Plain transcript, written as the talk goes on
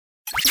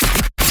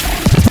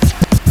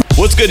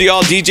What's good,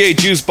 y'all? DJ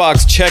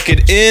Juicebox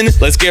checking in.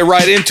 Let's get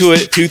right into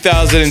it.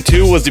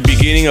 2002 was the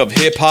beginning of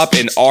hip-hop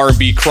and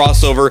R&B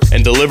crossover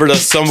and delivered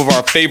us some of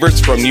our favorites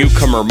from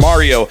newcomer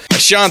Mario,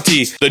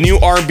 Ashanti, the new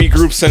R&B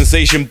group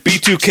sensation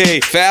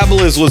B2K.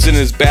 Fabulous was in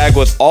his bag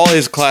with all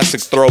his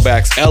classic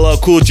throwbacks. LL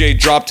Cool J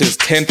dropped his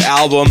 10th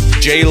album.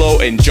 J-Lo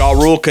and Ja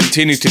Rule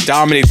continued to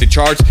dominate the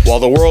charts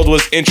while the world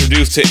was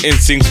introduced to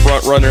NSYNC's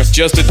frontrunner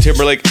Justin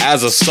Timberlake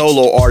as a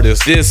solo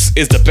artist. This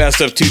is the best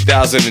of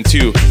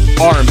 2002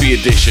 R&B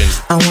edition.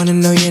 I wanna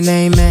know your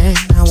name, man.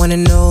 I wanna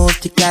know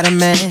if you got a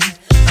man.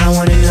 I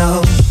wanna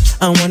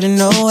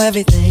know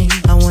everything.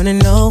 I wanna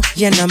know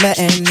your number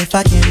and if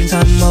I can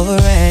come over,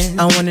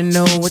 and I wanna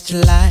know what you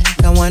like.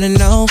 I wanna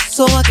know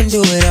so I can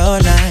do it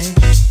all night.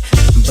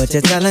 But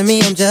you're telling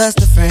me I'm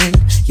just a friend.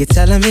 You're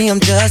telling me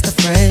I'm just a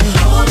friend.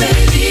 Oh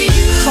baby,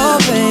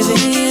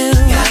 you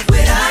got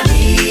what I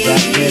need.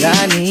 Got what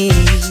I need.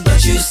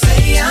 But you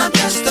say I'm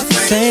just a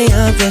friend. Say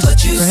I'm just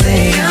but you a friend.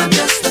 say I'm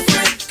just a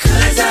friend.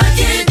 'Cause I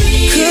can be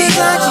your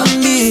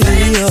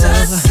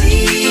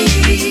fantasy.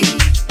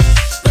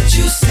 But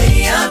you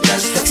say I'm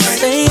just a friend.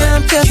 Say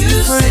I'm just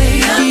a friend.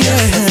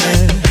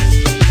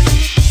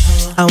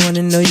 I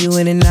wanna know you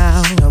in and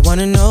out. I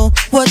wanna know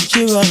what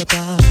you're all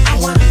about.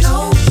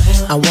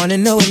 I wanna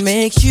know what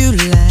makes you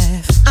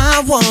laugh.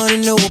 I wanna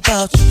know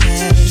about your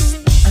past.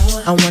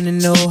 I wanna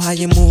know how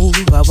you move.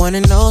 I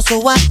wanna know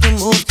so I can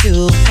move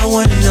too. I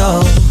wanna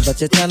know, but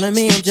you're telling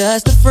me I'm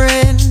just a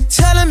friend.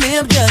 Telling me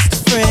I'm just a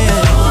friend.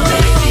 Oh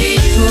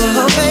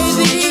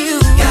baby, you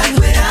got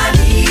what I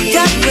need.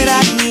 Got what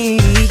I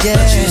need, yeah.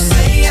 But you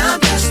say I'm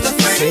just a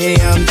friend. Say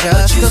I'm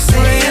just a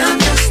friend. Say I'm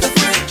just a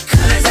friend.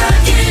 'Cause I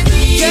can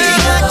be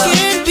Girl, I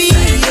can be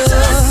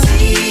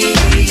fantasy.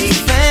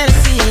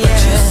 Fantasy, yeah. But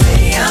you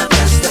say I'm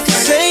just a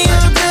friend. Say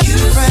I'm just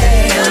a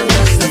friend. I'm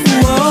just a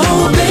friend.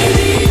 Oh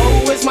baby.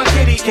 Oh, where's my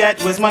kitty cat?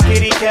 Where's my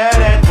kitty cat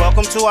at?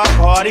 Welcome to our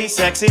party.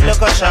 Sexy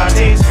look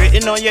Ashanti.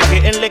 Spitting on your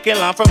kitten, licking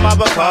line from my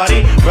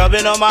Bacardi.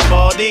 Rubbing on my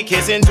baldy,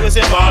 kissing,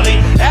 twisting Marley.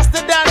 That's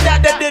the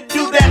that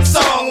do that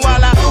song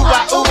while I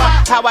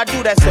ooh-ah. How I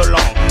do that so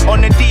long?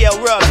 On the DL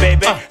rub,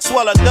 baby.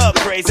 Swallow the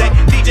crazy.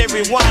 DJ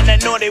rewind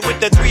that naughty with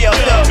the 3L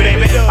love,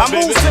 baby. I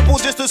move simple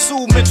just to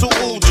soothe mental,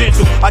 ooh,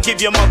 gentle. I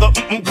give your mother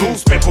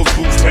goose pimples.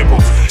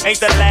 Ain't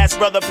the last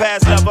brother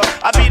past lover.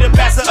 I be the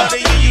bastard of the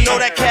year. You know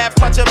that calf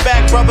punch your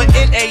back, brother.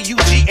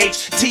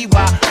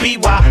 NAUGHTYBY.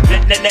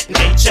 Net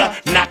nature,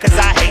 not 'cause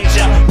I hate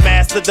ya.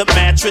 Master the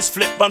mattress,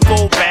 flip,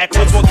 unfold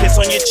backwards. One kiss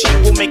on your cheek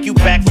will make you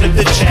backflip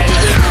the jack.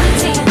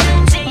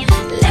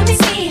 Let me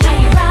see how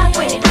you rock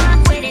with it.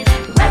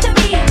 Rock the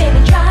beat, baby,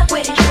 drop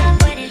with it.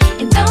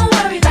 And don't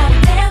worry about a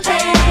damn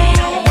thing.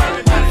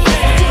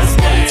 Just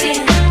stay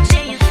tuned.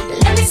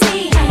 Let me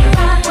see how you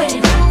rock with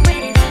it.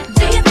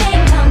 Do your thing,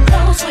 come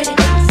close with it.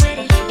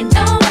 And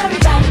don't worry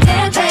about a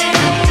damn thing.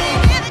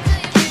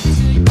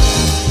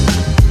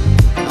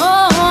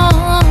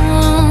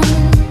 Oh,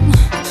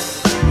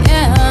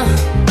 yeah.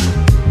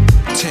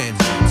 10.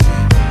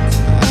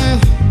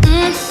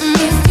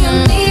 If you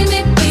need me,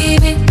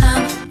 baby,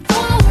 I'm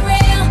for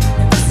real.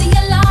 See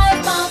your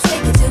life, I'll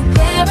take you to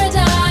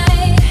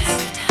paradise.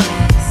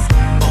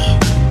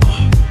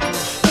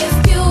 If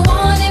you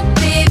want it,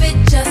 baby,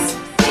 just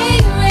be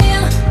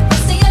real.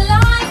 See your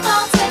life,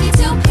 I'll take you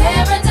to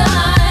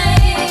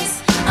paradise.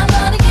 I'm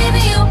gonna give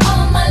you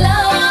all my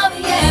love,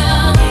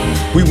 yeah.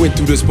 We went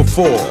through this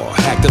before,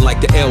 acting like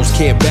the L's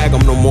can't bag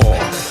them no more.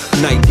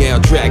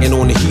 Nightgown dragging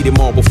on the heated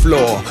marble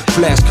floor.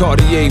 Flash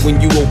Cartier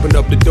when you open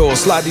up the door.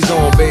 Slide these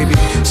on, baby.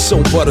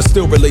 So butter,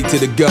 still relate to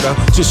the gutter.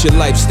 Just your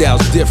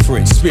lifestyle's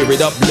different,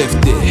 spirit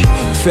uplifted.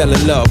 Fell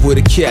in love with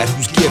a cat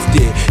who's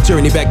gifted.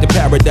 Journey back to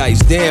paradise,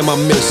 damn I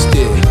missed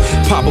it.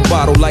 Pop a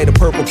bottle, light a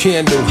purple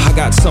candle. I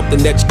got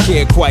something that you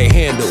can't quite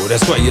handle.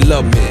 That's why you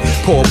love me.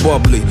 Pour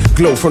bubbly,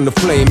 glow from the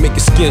flame, make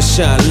your skin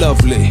shine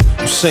lovely.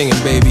 I'm singing,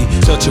 baby.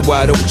 Touch it,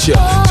 why don't ya?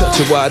 Touch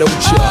it, why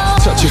don't ya?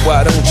 Touch it,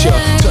 why don't ya?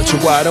 Touch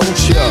it, why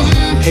don't ya?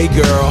 Hey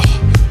girl,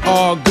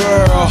 oh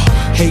girl,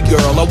 hey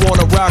girl, I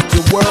wanna rock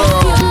your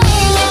world.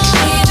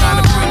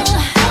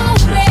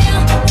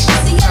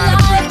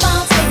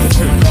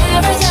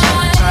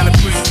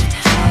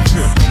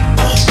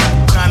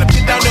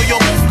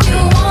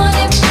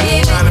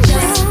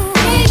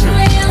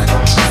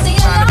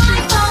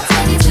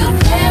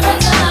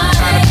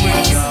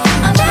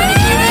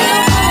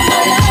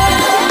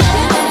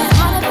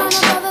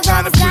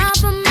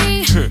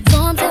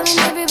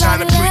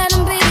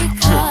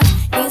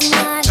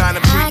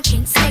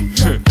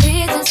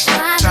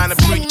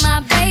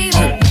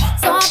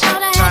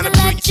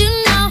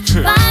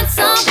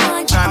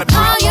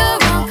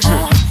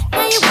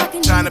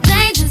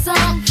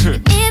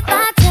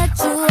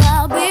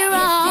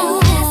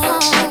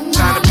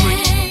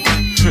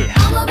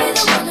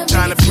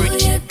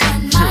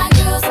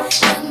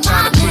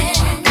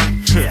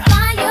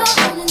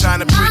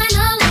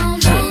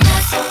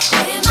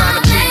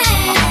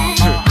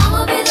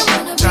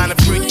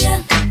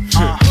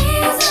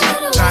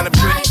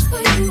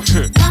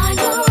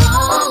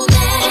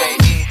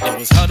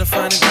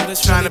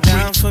 Trying to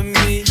down for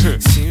me.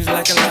 Seems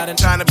like a lot of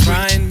trying to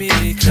grind me.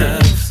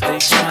 Cause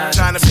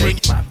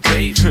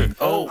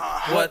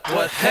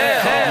What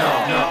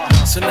hell? No.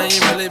 So now you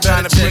really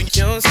better check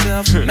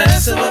yourself.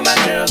 Messing with my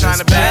girls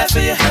is bad for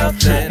your health.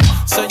 Then,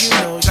 so you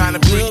know you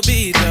will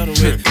be dealt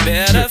with.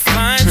 Better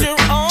find your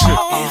own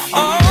girl.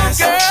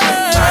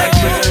 My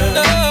girl.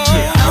 No.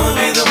 I'ma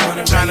be the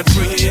one trying to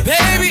bring you.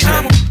 Baby,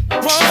 I'm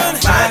one.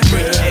 My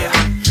girl.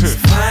 You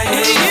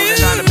need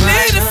to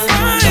find your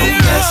own.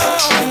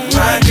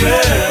 My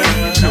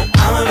girl.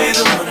 I'ma be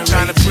the one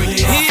trying to bring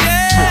you.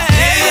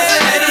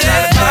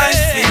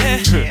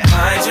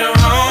 Find your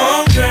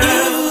own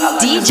girl.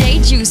 DJ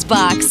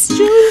Juicebox.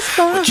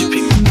 Would you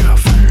be my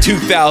girlfriend?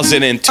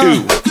 2002.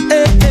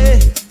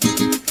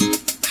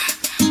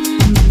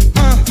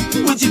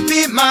 Would you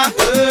be my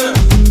girl?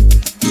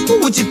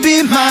 Would you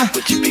be my?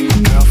 Would you be my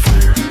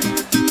girlfriend?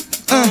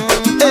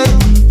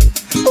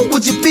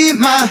 Would you be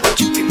my? Would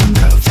you be my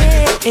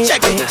girlfriend?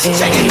 Check it.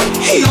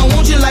 He don't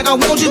want you like I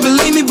want you,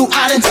 believe me, boo,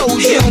 I done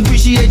told you. He don't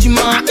appreciate you,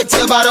 man, I can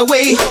tell by the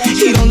way.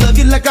 He don't love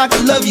you like I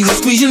can love you and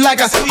squeeze you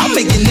like I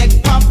make your neck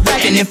pop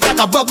back, and in fact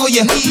I buckle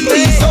your knee.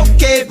 Please,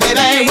 okay,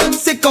 baby,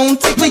 what's it gon'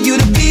 take for you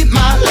to be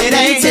my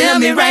lady? Tell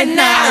me right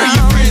now.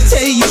 Your friends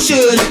tell you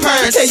should, your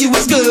parents tell you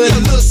it's good.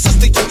 Your little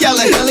sister keep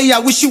yelling, Ellie,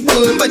 I wish you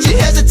would, but you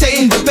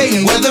hesitating,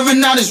 debating whether or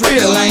not it's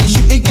real. I ain't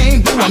shooting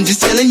game, boo, I'm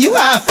just telling you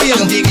how I feel.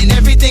 I'm digging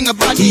everything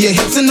about you, your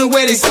hips and the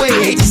way they sway.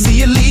 Hate to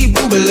see you leave,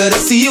 boo, but love to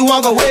see you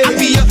walk away. I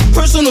be your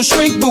personal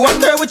shrink, boo, I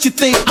care what you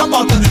think. I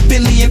bought the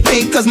Bentley and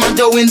pink, cause my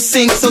dough in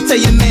sync. So tell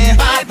your man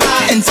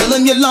bye-bye and tell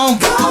him you're long.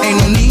 Ain't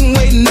no need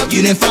waiting up,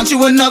 you done found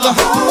you another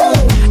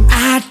home.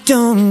 I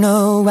don't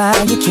know why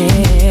you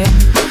care.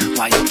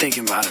 Why you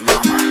thinking about it,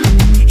 mama?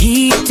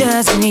 He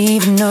doesn't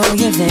even know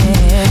you're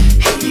there.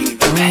 He ain't even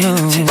paying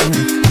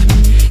attention.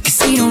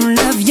 Cause he don't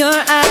love your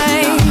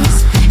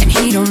eyes, and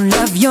he don't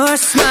love your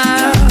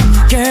smile.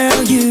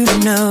 Girl, you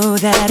know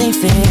that ain't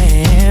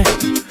fair.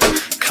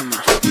 Come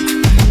on.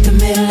 The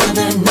middle of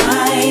the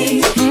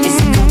night, is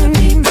he gonna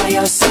be by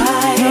your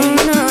side?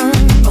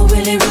 Or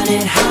will he run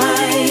it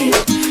high?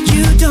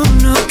 You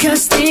don't know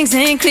cause things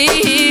ain't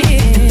clear.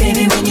 And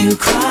baby, when you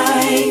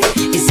cry,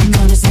 is he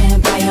gonna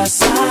stand by your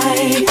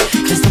side?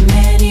 Does the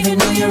man even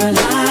know you're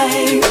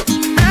alive?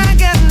 I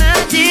got an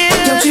idea.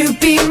 Don't you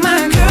be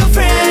my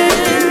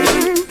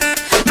girlfriend,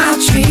 I'll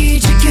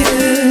treat you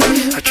good.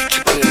 I treat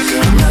you good,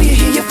 girl. I know you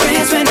hear your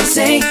friends when they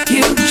say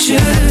you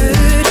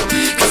should.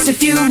 Cause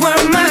if you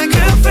were my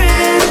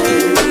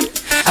girlfriend,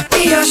 I'd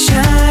be your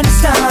shining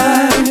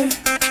star,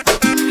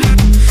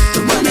 the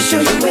one to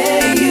show you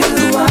where you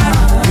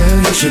are. Girl,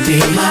 you should be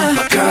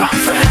my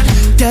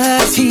girlfriend.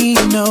 Does he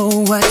know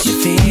what you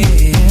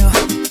feel?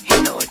 He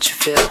know what you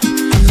feel.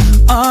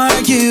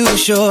 Are you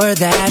sure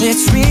that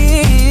it's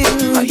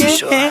real? Are you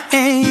sure?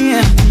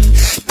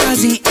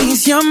 Does he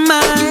ease your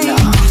mind?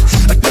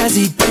 Or does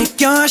he break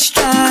your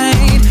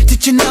stride?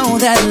 Did you know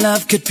that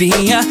love could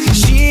be a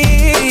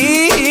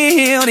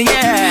shield?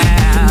 Yeah.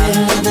 The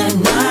middle of the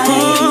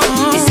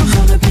night, is he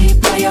gonna be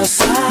by your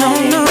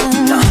side? No.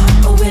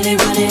 Or will he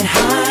run it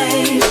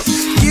high?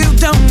 You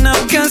don't know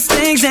cause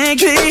things ain't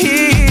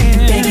clear.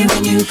 Baby,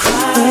 when you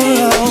cry,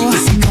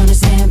 is he gonna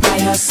stand by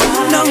your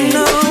side? No.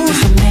 Does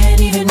the man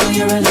even know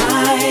you're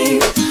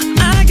alive?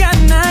 I got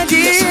an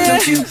idea. So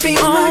don't you be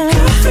my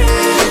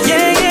girlfriend?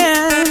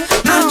 Yeah.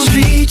 I'll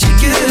treat you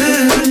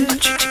good.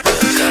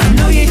 I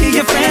know you hear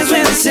your friends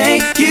when they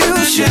say you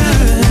should,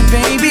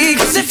 baby.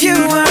 Cause if you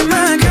are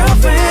my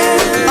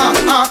girlfriend,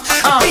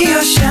 I'll be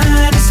your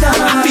shining star.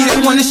 I'll be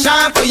the one to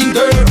shine for you,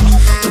 girl.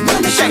 The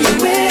one to show you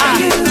where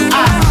you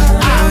are.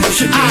 You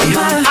should be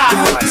my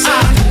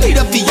girlfriend. Need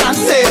a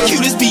fiance,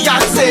 cutest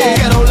Beyonce.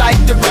 Ghetto like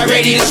the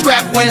ready to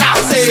scrap when I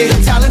say the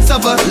talents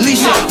of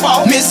Alicia,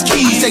 Miss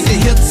Keys. Take the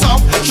hips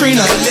off,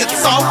 Trina,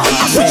 lips off.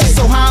 Put you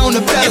so high on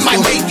the pedestal, it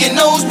might make your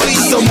nose bleed.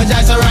 So much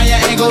ice around your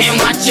ankles and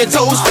watch your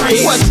toes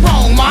freeze. What's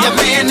wrong, mom? Your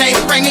man ain't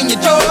ringing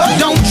your door.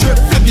 Don't trip,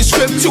 flip your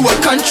script to a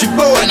country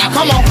boy. Now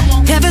come on.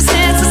 Ever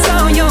since I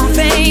saw your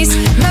face,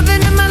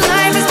 nothing in my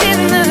life has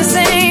been the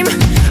same.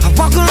 I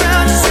walk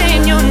around just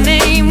saying your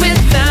name.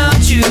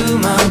 Without you,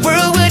 my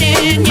world would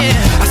end, yeah.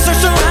 I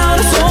searched around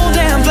this whole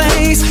damn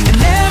place,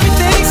 and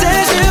everything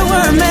says you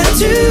were meant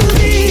to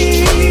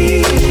be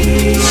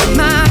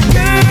my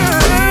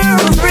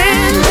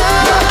girlfriend.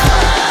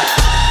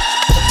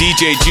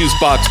 DJ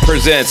Juicebox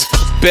presents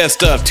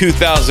Best of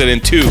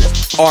 2002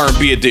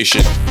 R&B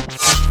edition.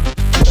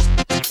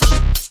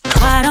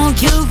 Why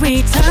don't you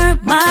return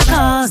my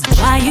calls?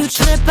 Why you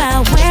trip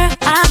out where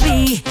I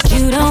be?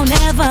 You don't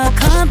ever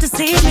come to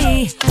see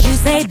me. You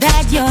say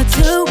that you're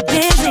too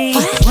busy.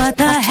 What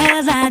the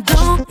hell, I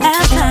don't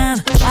have time.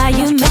 Why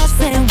you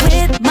messing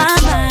with my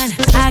mind?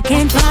 I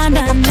can't find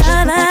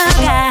another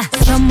guy,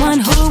 someone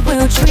who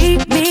will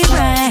treat me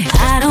right.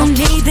 I don't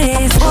need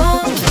this.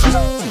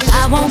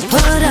 I won't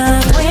put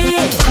up with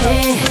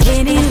it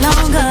any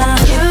longer.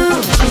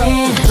 You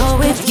can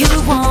go if you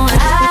want.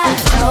 I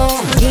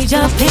don't need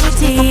your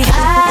pity.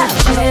 I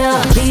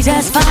will be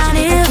just fine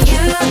if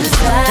you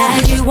decide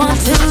that you want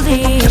to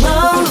leave.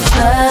 Close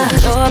the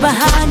door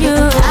behind you.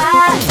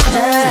 I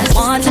just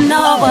want to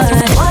know what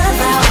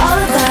about all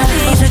of the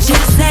things that you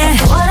said?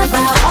 What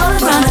about all the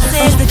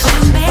promises that you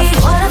made?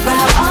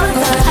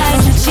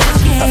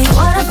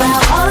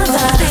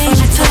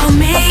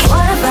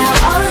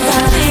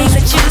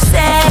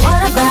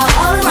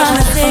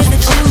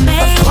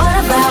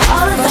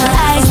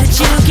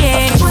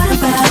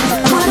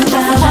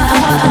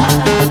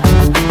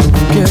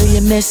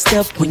 messed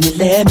up when you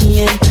let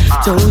me in.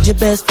 Told your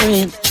best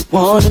friend that you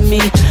wanted me.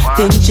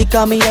 Then she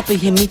called me up and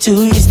hit me to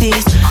your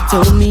steez.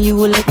 Told me you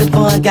were looking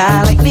for a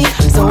guy like me.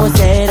 So I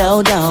said,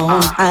 hold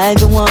on, I ain't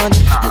the one.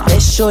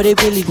 Unless shorty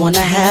really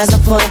wanna have some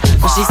fun.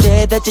 But she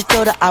said that you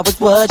told her I was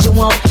what you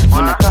want.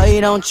 When I call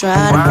you, don't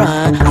try to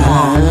run.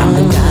 I'm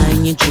the guy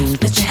in your dreams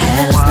that you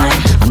had last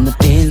night. I'm the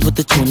Benz with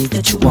the 20s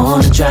that you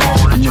wanna drive.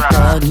 I'm the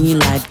thug in your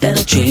life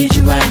that'll treat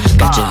you right.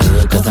 Got your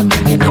hood cause I'm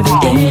bringing every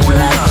day in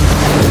life.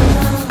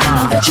 I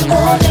know that you're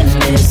more than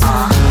this.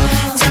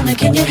 Tell me,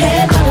 can you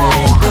handle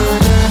it?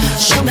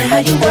 Show me how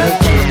you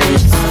work it.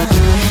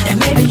 And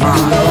maybe you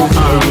can roll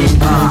with it.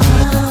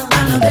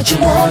 I know that you're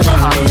more than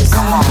this.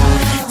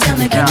 Tell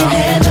me, can you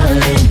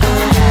handle it?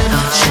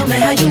 Show me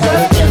how you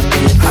work it.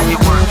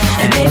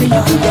 And maybe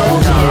you can roll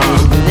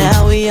with it.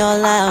 Now we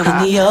all out in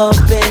the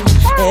open.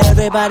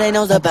 Everybody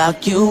knows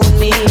about you and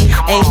me.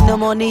 Ain't no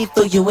more need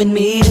for you and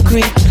me to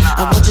creep.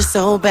 I want you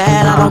so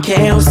bad, I don't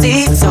care who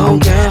sees. So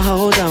girl,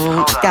 hold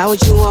on, got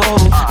what you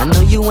want. I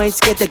know you ain't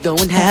scared to go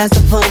and have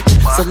some fun.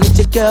 So let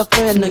your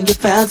girlfriend know you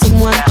found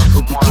someone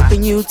who'll be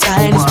keeping you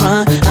tight as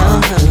fun.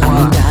 I'm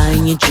the guy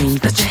in your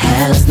dreams that you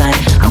had last night.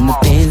 I'm the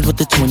Benz with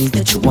the 20s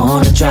that you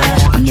wanna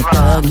drive. I'm the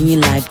thug in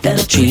your life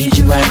that'll treat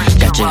you right.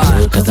 Got your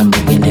hood cause I'm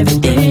bringing every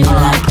day in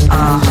life.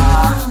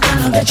 I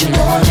know that you're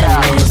more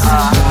than this.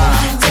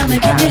 Tell me,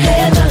 can you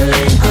handle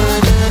it?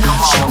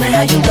 Show me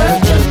how you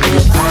work it.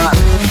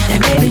 And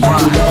maybe you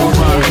can go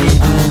with it.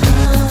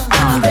 I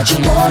know that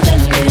you're more than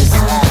this.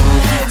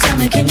 Tell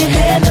me, can you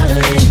handle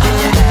it?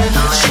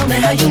 Show me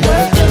how you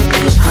work it.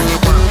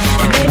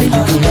 And maybe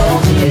you can go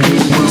with it.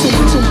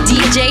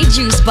 DJ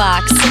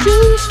Juicebox.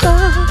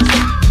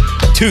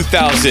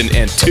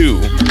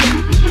 2002.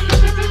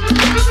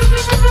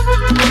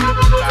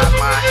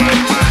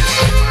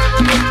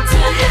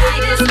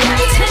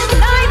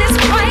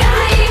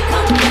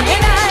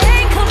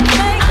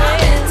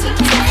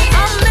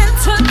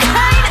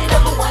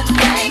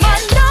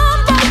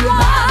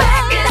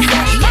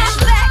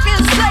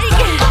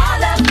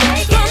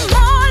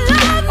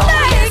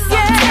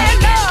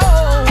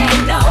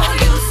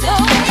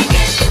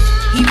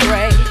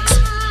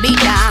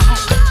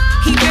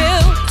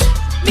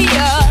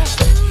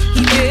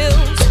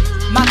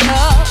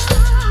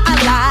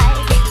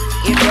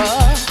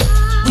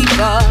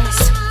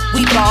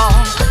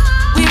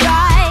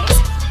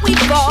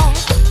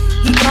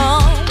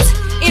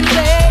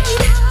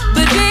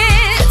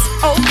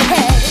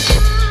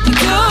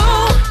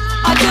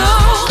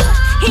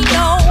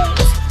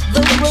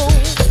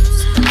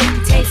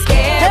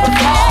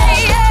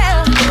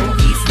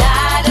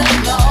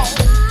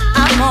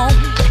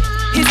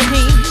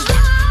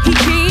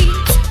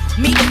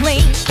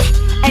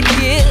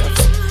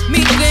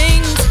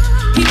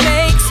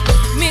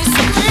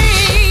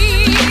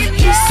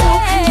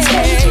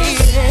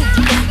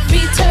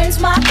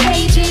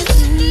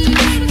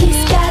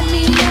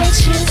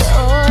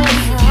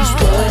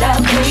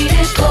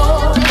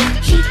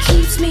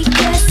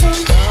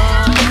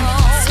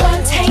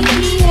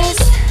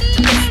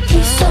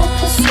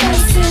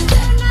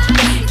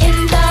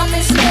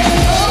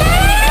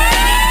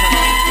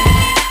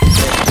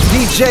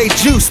 DJ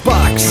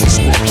Juicebox.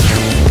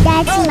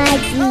 That's my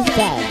DJ.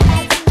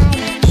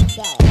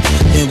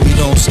 And we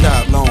don't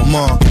stop,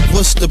 Mom.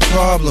 What's the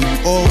problem? You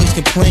always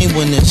complain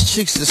when there's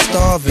chicks are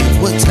starving.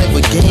 What type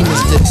of game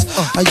is this?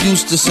 I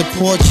used to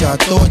support ya. I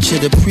thought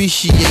you'd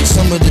appreciate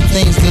some of the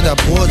things that I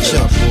bought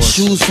ya.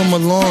 Shoes from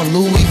Milan,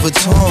 Louis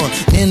Vuitton,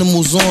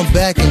 animals on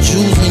back and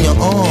jewels on your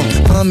arm.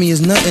 Mommy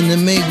is nothing to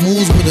make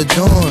moves with a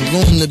dawn.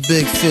 Loom the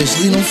big fish,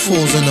 leave them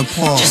fools in the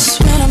pond. Just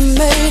when I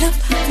made up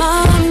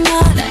my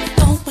mind, I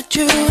don't want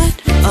you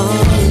at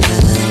all.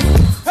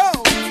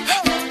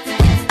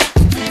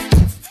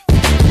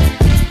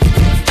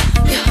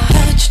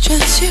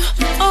 You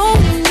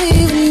only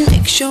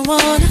makes you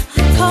wanna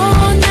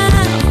call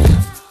now.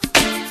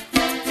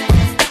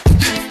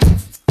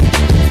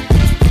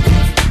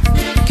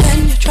 Can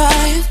you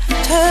try and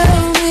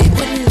tell me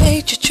what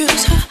made you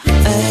choose her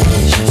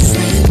as your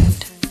friend?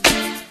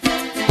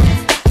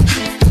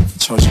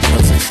 Chose your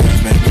perfect friend,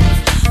 baby.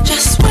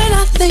 Just when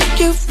I think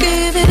you've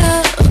given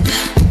up,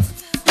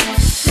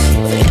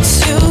 it's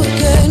you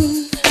again.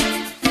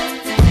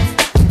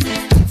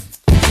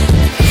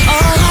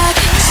 All I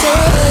can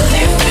say,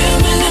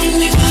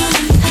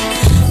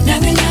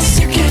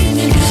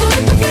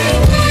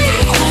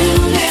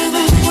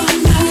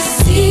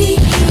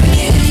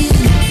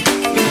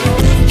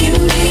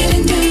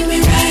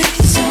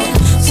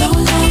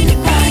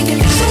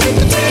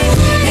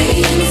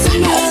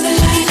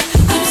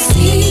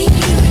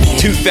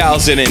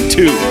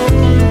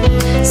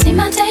 See,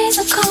 my days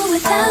are cold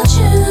without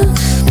you,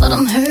 but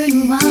I'm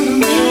hurting while I'm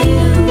with you.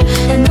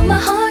 And though my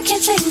heart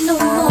can't take no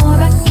more,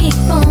 I keep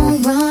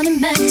on running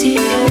back to you.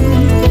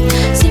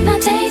 See, my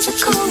days are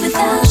cold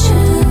without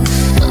you,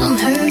 but I'm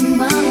hurting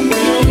while I'm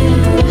with you.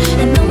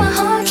 And though my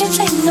heart can't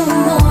take no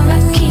more, I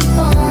keep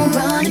on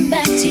running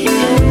back to you.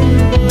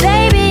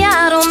 Baby,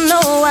 I don't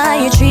know why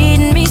you're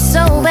treating me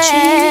so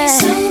bad.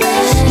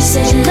 You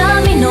said you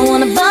love me, no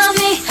one above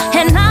me,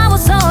 and I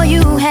was all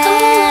you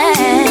had.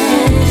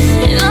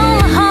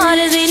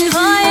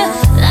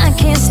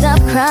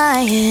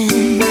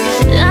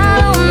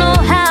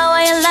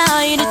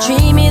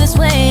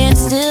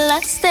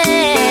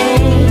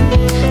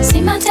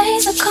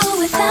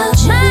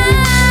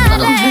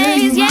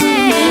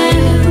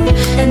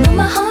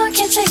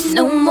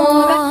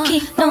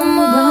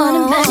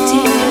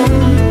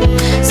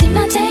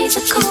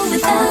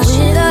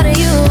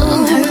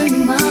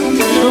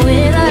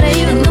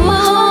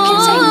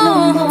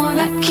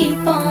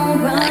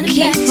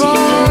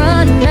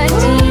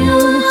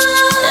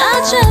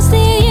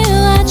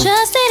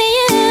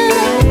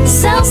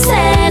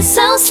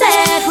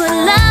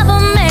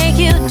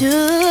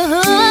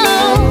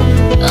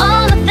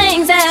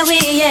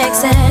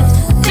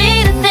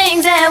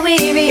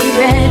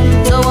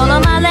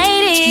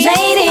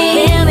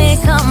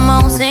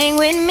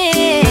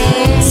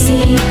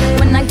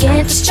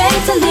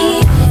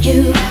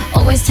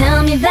 just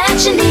tell me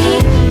that you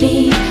need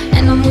me.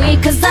 And I'm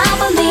weak cause I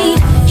believe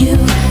you.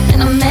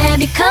 And I'm mad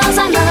because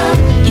I love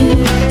you.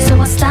 So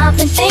I stop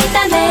and think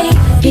that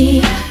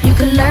maybe you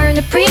could learn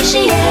to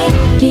appreciate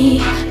me.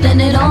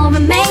 Then it all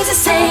remains the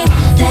same.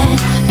 That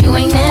you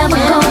ain't never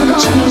gonna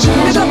change it.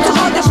 Big up to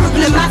all the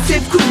Brooklyn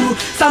massive crew.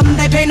 Some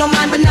they pay no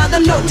mind, but now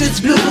them notice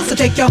blue. So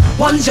take your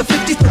ones, your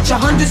 50s, put your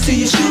hundreds to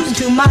your shoes. And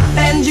to my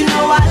fans, you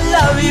know I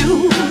love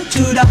you.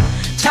 To the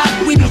top,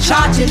 we be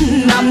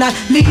charging. I'm not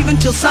leaving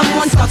till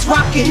someone starts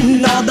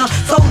rocking. All the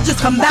soldiers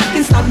come back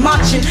and start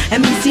marching.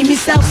 And me see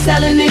myself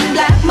selling in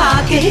black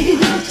market.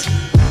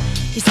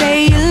 You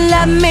say you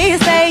love me,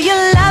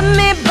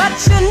 but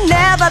you're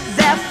never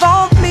there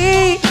for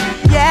me.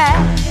 Yeah.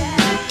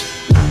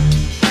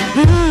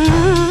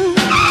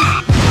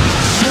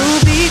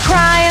 You'll be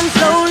crying,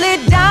 slowly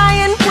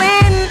dying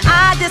when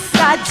I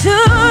decide to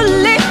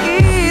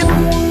leave.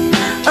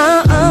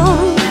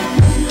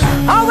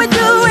 All we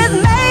do is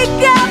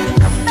make up,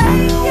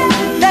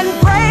 then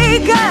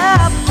break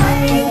up.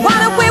 Why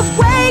don't we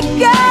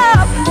wake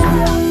up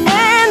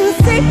and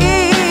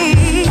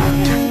see?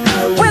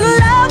 When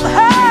love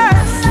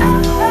hurts,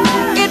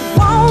 it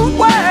won't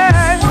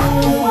work.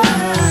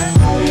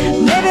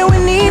 Maybe we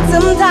need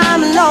some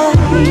time alone.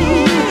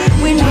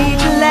 We need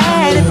to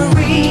let it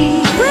breathe.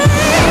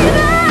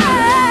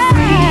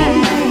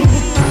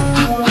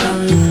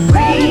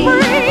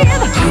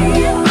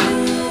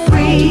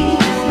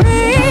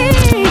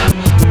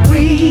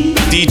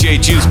 DJ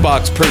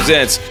Juicebox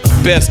presents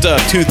Best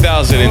of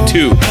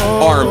 2002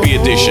 R&B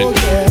Edition.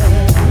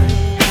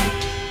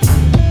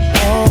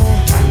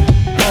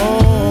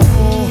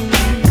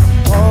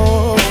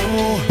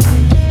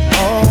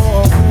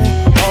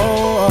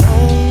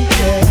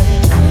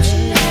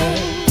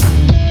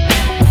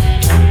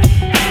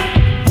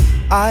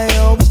 I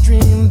always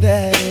dreamed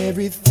that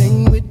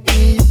everything would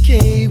be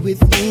okay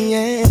with me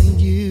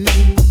and you,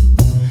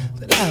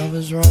 but I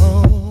was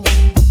wrong.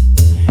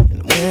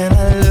 And when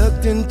I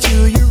looked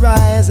into your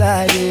eyes,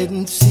 I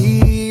didn't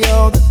see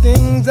all the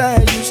things I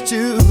used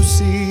to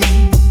see.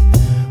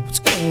 What's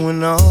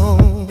going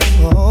on?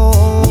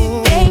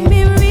 You gave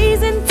me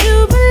reason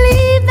to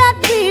believe that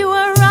we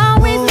were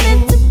always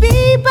meant to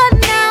be, but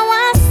now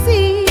I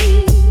see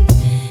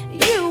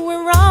you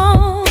were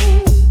wrong.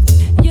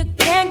 You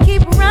can't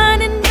keep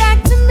running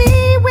back to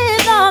me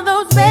with all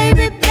those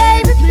baby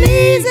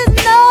pleases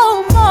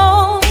no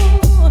more.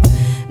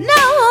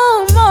 No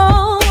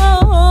more.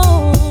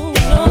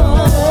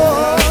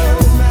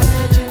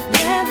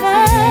 Never.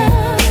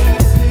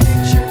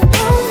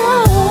 Oh no.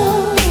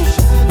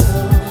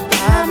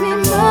 I'm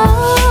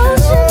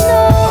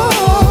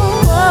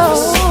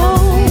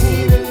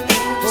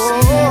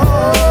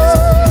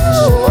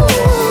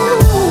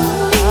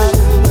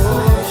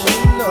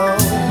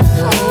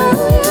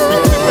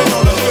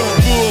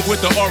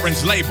with the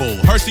orange label.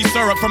 Hershey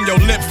syrup from your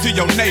lips to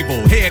your navel.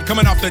 Head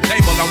coming off the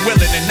table, I'm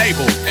willing and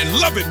able. And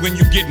love it when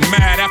you get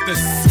mad after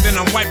then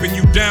I'm wiping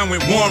you down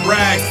with warm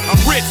rags. I'm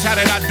rich, how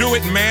did I do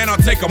it, man? I'll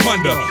take 'em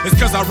under. It's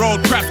cause I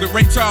rolled crap with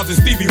Ray Charles and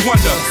Stevie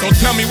Wonder. So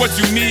tell me what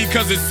you need,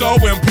 cause it's so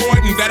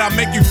important that I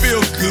make you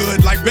feel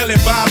good like Billy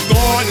Bob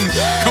Thornton.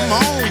 Come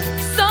on.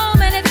 So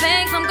many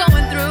things I'm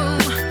going through,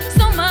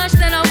 so much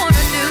that I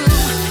wanna do.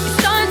 It's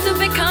starting to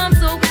become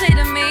so clear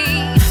to me.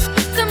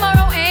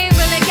 Tomorrow ain't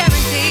really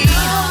guaranteed.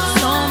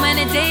 So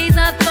many days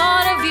I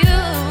thought of you.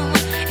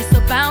 It's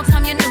about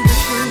time you knew the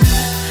truth.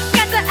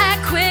 Got to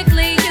act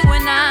quickly, you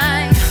and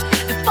I.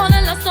 And fall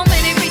in love, so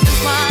many reasons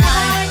why.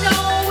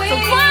 So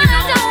why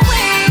don't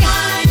we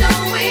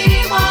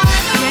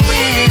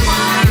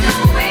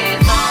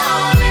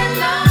fall in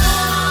love?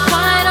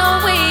 Why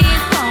don't we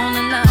fall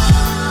in love?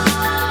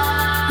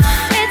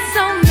 It's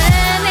so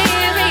many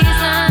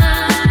reasons.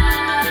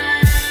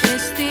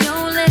 It's the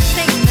only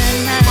thing that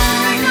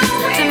matters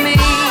to me.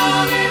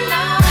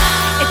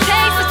 It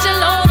takes such a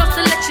load off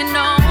to let you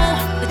know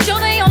that you're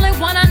the only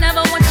one I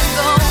never want to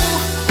go.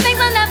 Things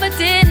I never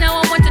did, now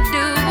I want to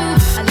do.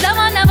 A love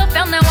I never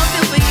felt, now I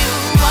feel for you.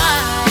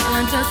 I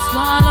learned to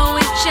swallow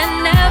each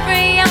and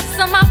every ounce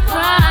of my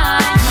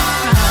pride.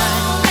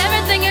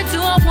 Everything you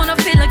do, I wanna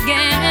feel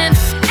again.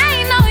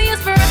 Ain't no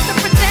use for us to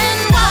pretend.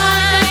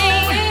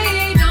 Why can't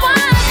we? Why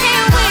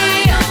can't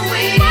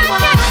we?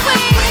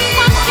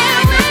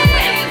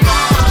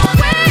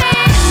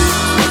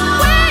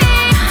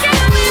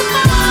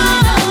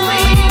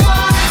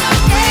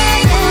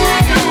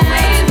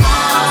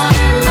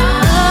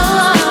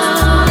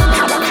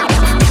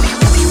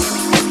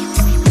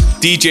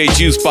 DJ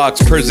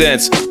Juicebox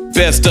presents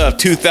Best of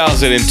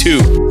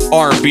 2002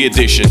 R&B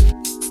Edition.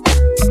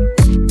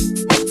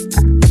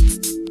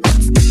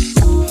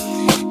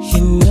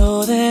 You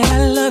know that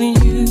I love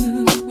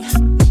you,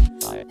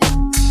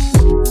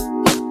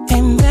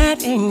 and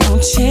that ain't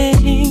gon'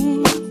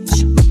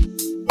 change.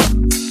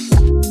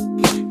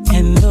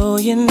 And though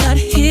you're not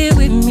here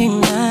with me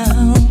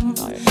now,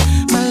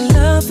 my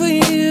love for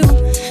you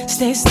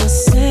stays the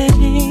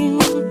same.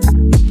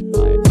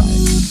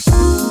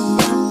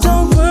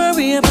 Don't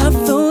worry about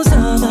those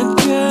other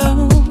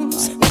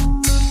girls,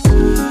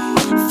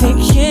 they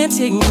can't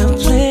take my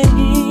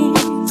place.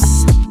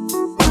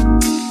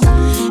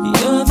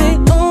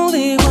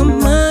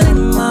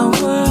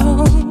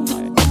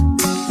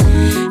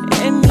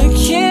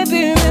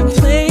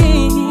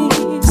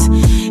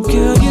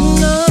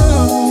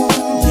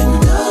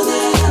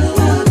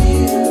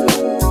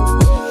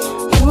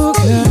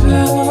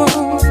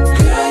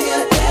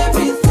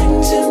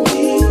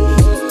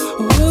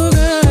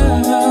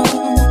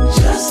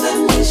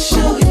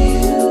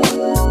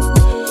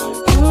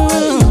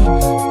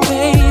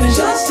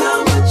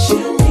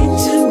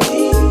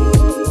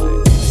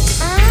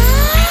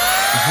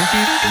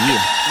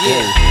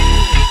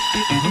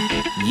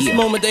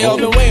 moment they all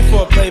been waiting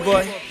for,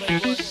 Playboy.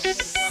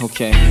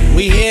 Okay.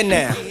 We here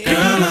now. We in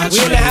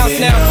the house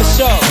now for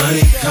sure.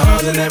 Money,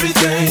 cars, and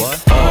everything.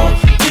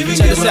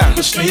 Check this out.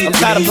 I'm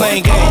tired of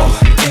playing games.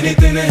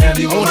 Anything to have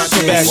you on my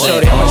team. Bad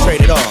shorty, I'ma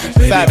trade it all.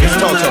 Fabulous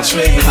Toto.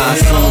 I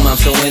assume I'm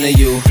so into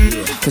you.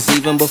 Cause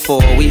even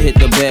before we hit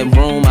the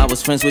bedroom, I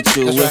was friends with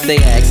you. If they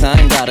ask, I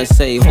ain't gotta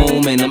say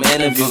whom in them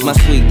interviews. My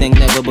sweet thing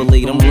never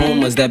believed them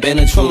rumors that been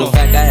true. The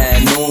fact I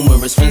had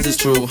numerous friends is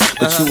true.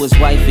 But you was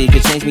wifey,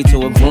 could change me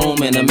to a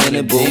groom in a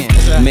minute, boo.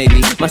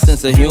 Maybe my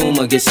sense of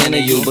humor gets into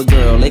you. But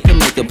girl, they can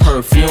make a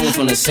perfume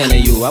from the scent of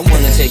you. I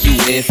wanna take you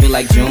where it feel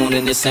like June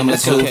and December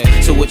too.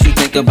 So what you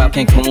think about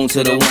Cancun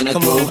to the winter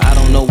through? I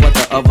don't know what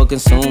the other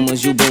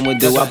consumers you been with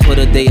do. I put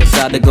a day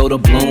aside to go to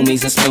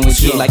Bloomies and spend with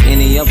you. Like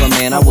any other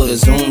man, I would've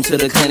zoomed to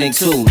the clinic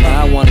too.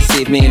 Now I wanna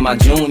see if me and my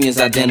junior's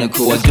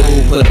identical. A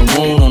dude put a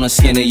wound on the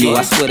skin of you.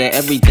 I swear that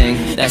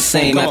everything that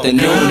same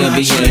afternoon and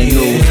be in the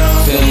news.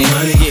 Feel me?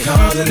 Money,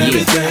 cars, and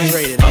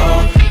everything.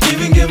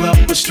 Even give up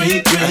a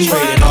street dream.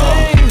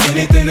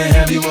 Anything to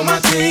have you on my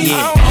team.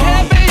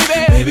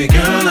 Baby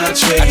girl, I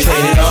trade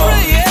it all.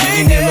 You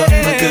can give up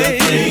a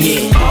good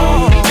thing.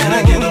 And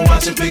I get to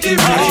watch it pick it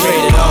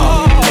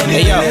right.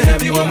 Anything to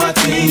have you on my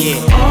team.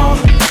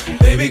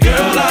 Baby girl,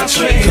 I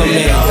trade Come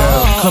it in, all.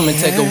 girl. Come and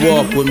take a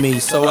walk with me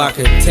so I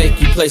could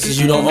take you places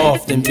you don't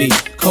often be.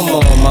 Come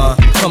on, ma,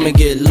 come and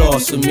get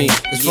lost with me.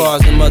 As far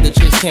as them other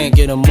chicks can't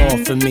get them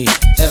off of me.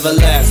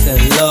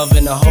 Everlasting love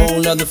in a whole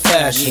nother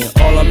fashion.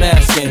 All I'm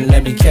asking,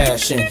 let me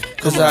cash in.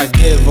 Cause I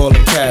give all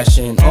the cash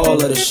in. All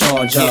of the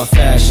Sean John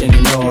fashion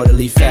in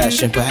orderly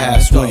fashion.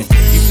 Perhaps when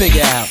you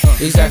figure out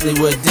exactly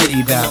what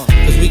Diddy bout.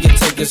 Cause we can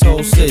take this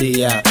whole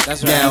city out.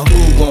 Now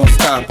who gon'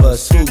 stop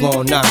us? Who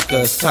gon' knock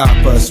us? Top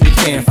us? We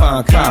can't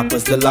find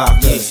coppers to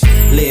lock us.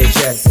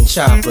 Learjets and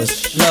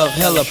choppers. Love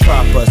hella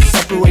proper.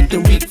 Separate the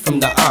weak from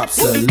the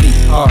obsolete.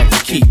 Hard to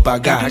keep, I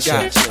got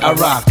ya. I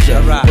rock ya.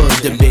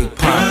 Word the big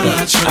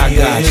papa. I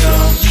got ya.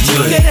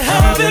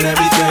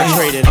 I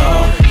trade it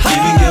all.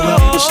 Even give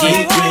up a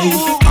street dream.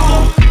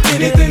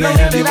 Anything to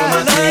have you on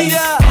my team.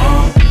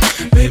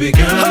 Baby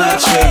girl, I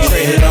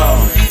trade it all.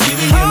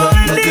 Even give up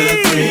a good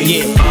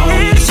thing.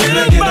 And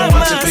I get to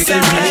watch it pick it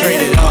right.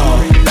 Trade it all.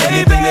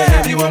 Anything to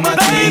have you on my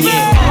team.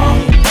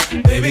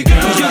 Baby girl,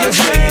 I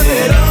trade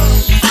it all.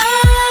 I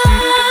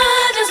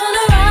just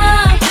wanna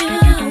rock you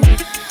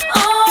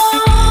all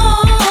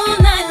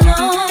night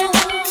long.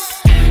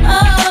 Oh,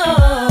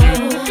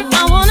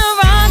 I wanna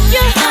rock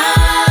you. I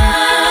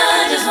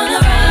just wanna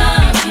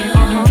rock you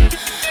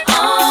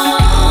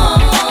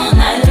all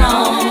night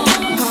long.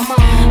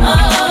 Oh,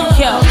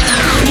 yo,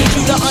 need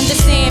you to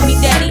understand me,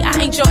 daddy. I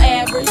ain't your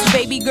average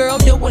baby girl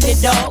doing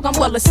it, dog. I'm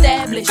well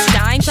established.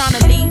 I ain't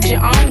tryna lead you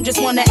on. Just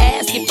wanna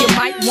ask if you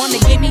might wanna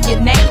give me your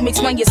name,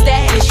 explain your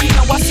status. You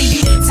know I see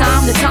you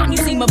time to time. You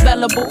seem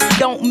available.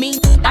 Don't mean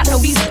I know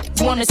these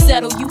wanna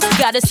settle you.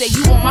 Gotta say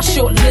you on my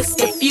short list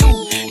of few.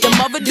 Them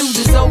other dudes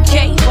is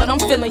okay, but I'm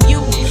feeling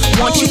you.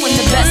 Want you in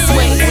the best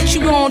way. What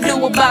you gonna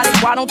do about it?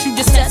 Why don't you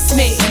just test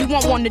me? You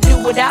won't wanna do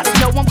without it.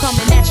 No, I'm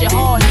coming at you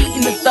hard,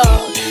 eating the thug,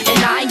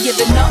 and I ain't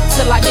giving up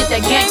till I get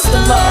that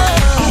gangster love.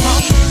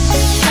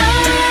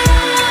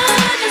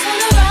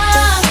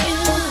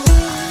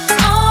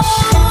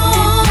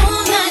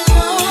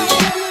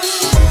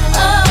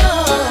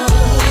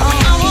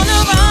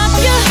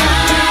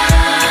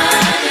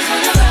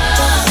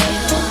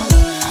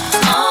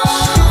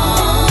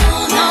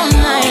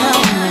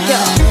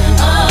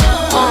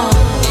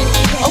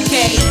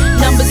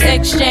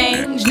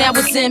 Exchange, now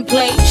it's in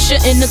place.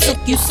 Shouldn't have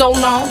took you so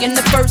long in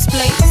the first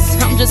place.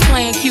 I'm just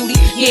playing cutie,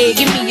 yeah,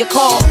 give me a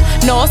call.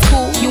 No, it's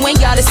cool, you ain't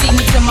gotta see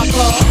me to my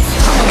car.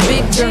 I'm a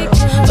big girl,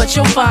 but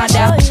you'll find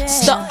out.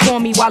 Stuck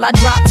on me while I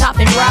drop top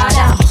and ride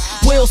out.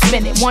 Wheel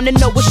spinning, wanna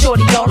know what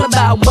shorty all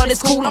about. But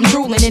it's cool, I'm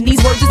drooling and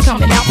these words is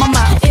coming out my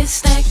mouth.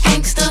 It's that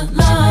gangsta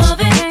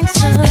loving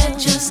that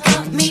just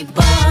got me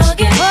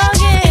bugging.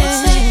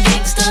 It's that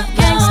gangsta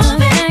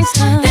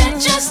loving that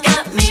just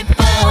got me bugging.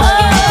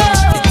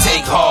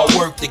 Hard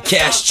work to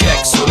cash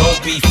checks, so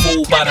don't be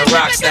fooled by the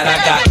rocks that I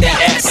got their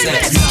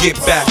accents. You get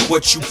back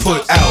what you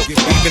put out,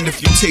 even if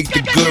you take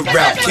the good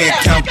route, can't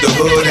count the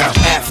hood out.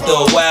 After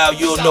a while,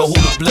 you'll know who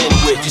to blend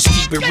with. Just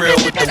keep it real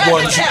with the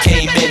ones you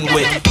came in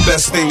with.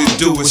 Best thing to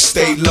do is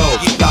stay low.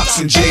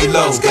 Lox and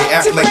J-Lo, they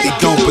act like they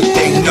don't, but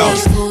they know.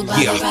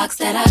 Yeah. The rocks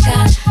that I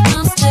got,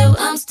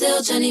 I'm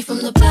still Jenny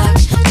from the block.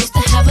 Used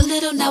to have a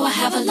little, now I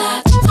have a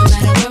lot. No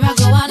matter where I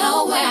go, I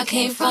know where I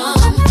came from.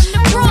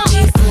 Don't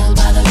be fooled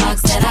by the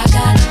rocks that I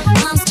got.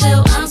 I'm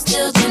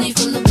still Jenny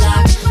from the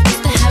block.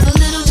 Used to have a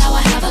little, now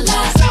I have a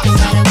lot. No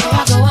matter where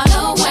I go, I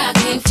know where I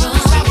came from.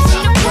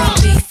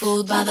 Don't be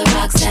fooled by the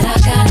rocks that I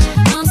got.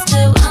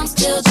 I'm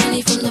still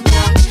Jenny from the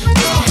block.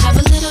 Used to have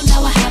a little,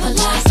 now I have a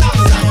lot.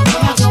 No matter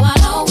where I go, I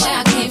know where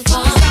I came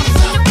from.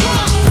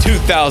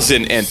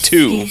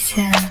 2002.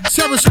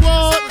 Sarah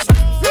Squad.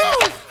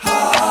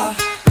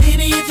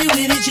 Baby, if you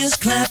with it,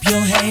 just clap your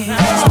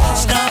hands.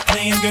 Stop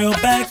playing, girl,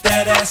 back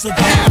that ass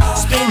again.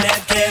 Spin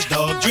that cash,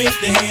 dog. drink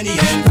the Henny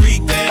and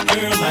freak that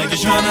girl like you're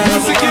trying to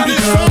have a party,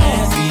 girl.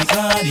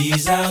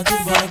 Everybody's out to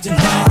fuck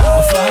tonight.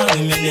 My fly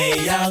women,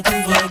 they out to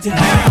fuck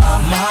tonight.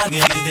 My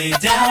niggas, they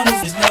down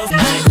if it's love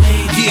night.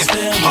 Ladies,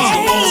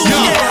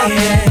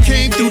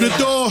 Came through the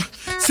door,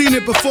 seen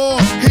it before.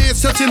 Hands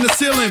touching the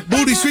ceiling,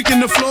 booty streaking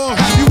the floor.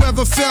 Have you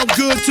ever felt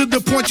good to the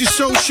point you're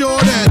so sure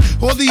that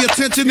all the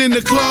attention in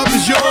the club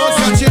is yours?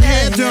 Got your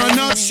hair done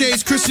up,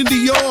 shades Christian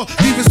Dior.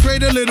 Even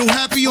straight a little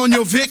happy on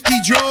your Vicky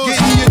drawers.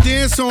 Getting your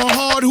dance on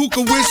hard, who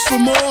could wish for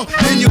more?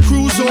 And your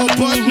cruise all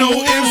but no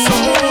ifs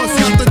or ors.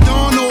 Got the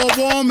dawn all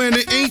warm and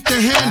it ain't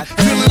the hen.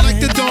 Feeling like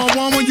the dawn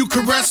warm when you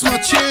caress my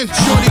chin.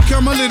 Shorty,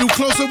 come a little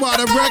closer while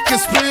the record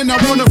spin. I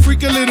wanna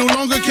freak a little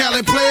longer,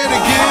 Cali, play it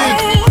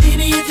again.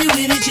 Baby, if you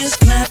with it, just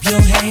clap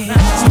your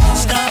hands.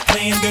 Stop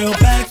playing, girl,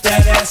 back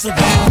that ass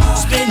around.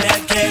 Spin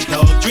that cash,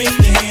 dog, drink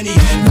the Henny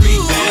and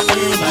freak that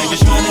girl like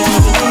you're trying to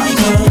have a party,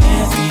 girl.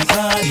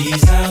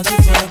 Everybody's out to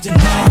fuck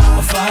tonight.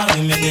 My fly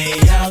women, they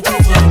out to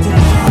fuck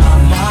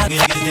tonight. My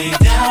niggas, they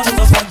down to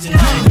fuck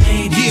tonight.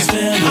 Ladies,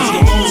 fellas,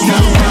 come on,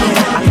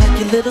 I like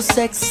your little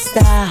sexy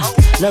style.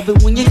 Love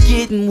it when you're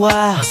getting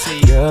wild.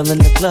 Girl in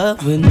the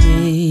club with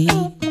me.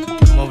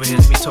 Come over here,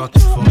 let me talk to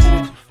you for a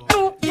minute.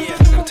 I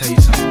gotta tell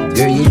you something.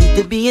 Girl, you need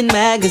to be in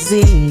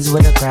magazines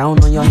with a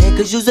crown on your head,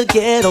 'cause you's a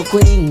ghetto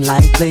queen,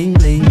 like bling,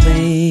 bling,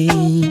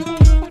 bling.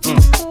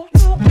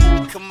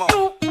 Come on.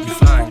 You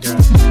fine, girl.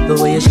 The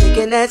way you're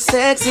shaking that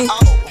sexy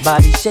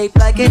body shaped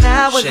like an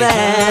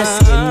hourglass.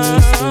 Give me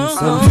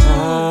some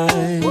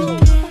time.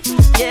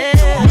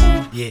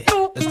 Yeah,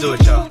 let's do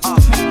it, y'all.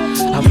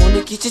 I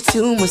wanna get you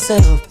to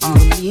myself, you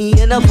and me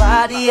and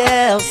nobody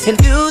else, and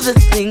do the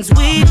things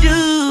we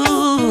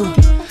do.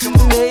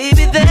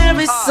 Baby, there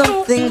is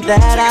something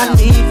that I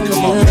need from you.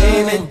 come on,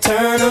 baby,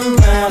 turn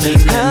around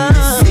and let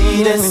me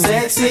see that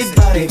sexy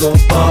body go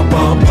bum,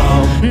 bum,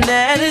 bum.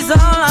 That is all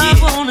I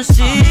wanna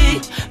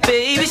see.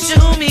 Baby,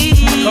 show me.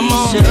 Come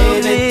on, show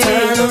baby, me.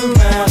 turn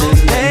around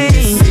and let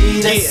me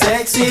see that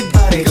sexy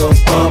body go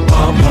bum,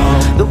 bum,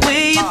 bum. The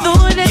way you're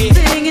throwing that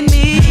thing in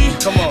me,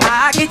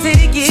 I can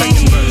take it.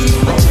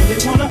 I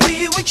really wanna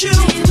be with you.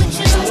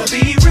 Wanna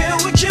be real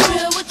with you.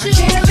 I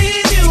can't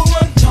leave you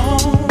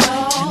alone.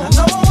 And I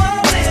know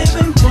I'm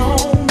living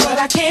wrong, but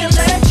I can't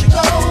let you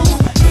go.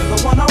 You're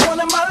the one I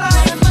want in my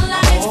life.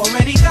 I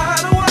already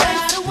got a wife.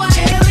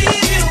 Can't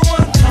leave you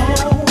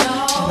alone.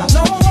 And I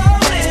know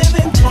I'm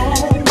living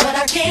wrong, but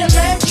I can't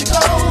let you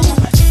go.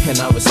 And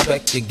I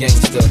respect your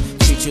gangster.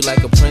 Treat you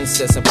like a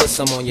princess and put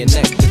some on your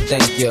neck to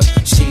thank you.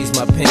 She's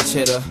my pinch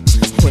hitter.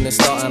 When the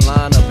starting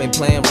lineup ain't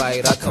playing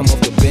right, I come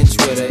off the bench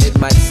with her. It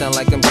might sound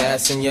like I'm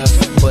gassing ya,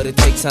 but it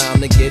takes time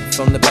to get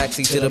from the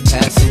backseat to the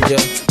passenger.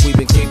 We've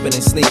been creeping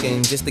and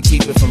sneaking just to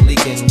keep it from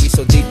leaking. We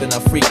so deep in our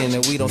freaking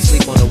and we don't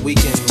sleep on the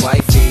weekend.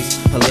 Wifey's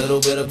a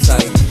little bit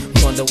uptight.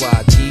 Wonder why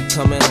I keep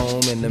coming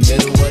home in the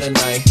middle of the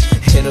night.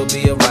 It'll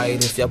be alright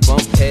if y'all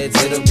bump heads,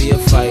 it'll be a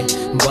fight.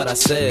 But I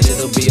said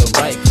it'll be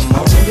alright. Come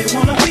on. I really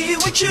wanna be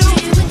with you.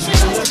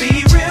 Wanna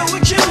be real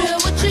with you.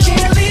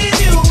 Can't leave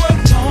you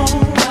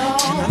alone.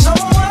 And I know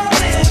I'm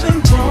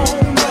living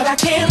wrong, but I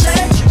can't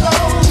let you go.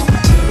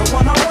 You're the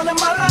one I want in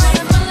my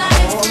life.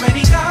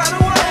 Already got a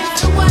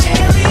wife.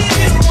 Can't leave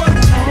you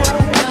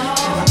alone.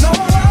 And I know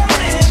I'm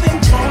living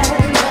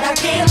wrong, but I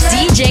can't let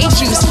DJ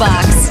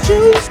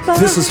Juicebox.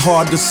 This is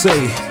hard to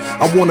say.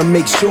 I wanna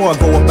make sure I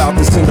go about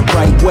this in the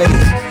right way.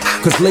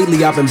 Cause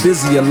lately I've been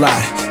busy a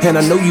lot, and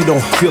I know you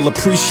don't feel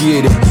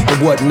appreciated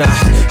and whatnot.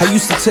 I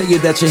used to tell you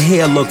that your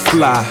hair looked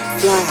fly,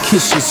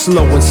 kiss you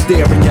slow and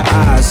stare in your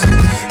eyes.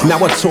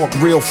 Now I talk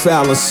real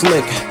foul and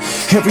slick.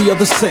 Every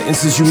other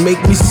sentence is you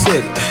make me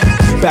sick.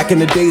 Back in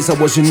the days I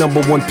was your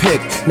 #1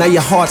 pick. Now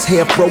your heart's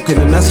half broken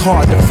and that's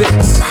hard to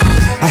fix.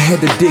 I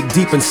had to dig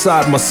deep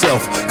inside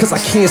myself, cause I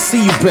can't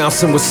see you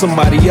bouncing with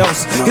somebody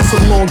else. It's a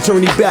long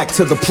journey back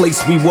to the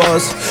place we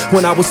was,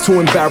 when I was too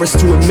embarrassed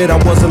to admit I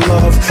was in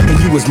love. And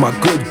you was my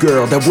good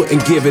girl that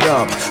wouldn't give it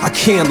up. I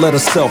can't let her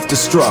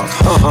self-destruct.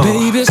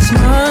 Baby,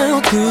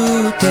 smile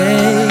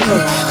today,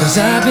 cause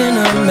I've been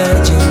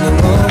imagining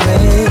more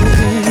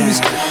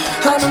ways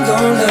I'm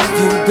gonna love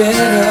you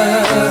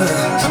better.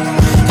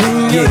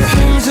 And your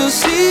friends will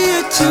see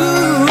it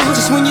too,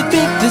 just when you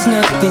think there's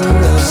nothing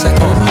else I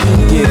can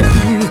do.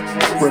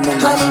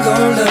 I'm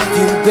gonna love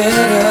you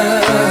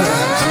better.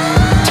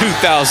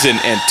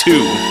 2002.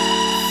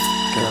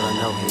 Girl, I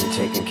know he ain't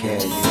taking care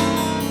of you.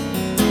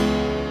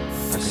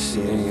 I can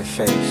see it in your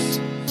face.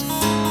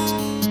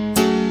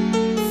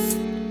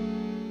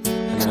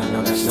 And I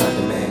know that's not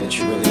the man that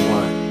you really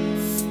want,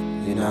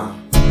 you know?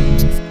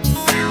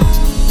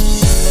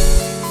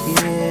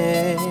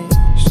 Yeah.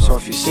 So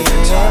if you're sick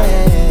and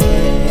tired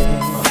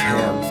of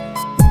him,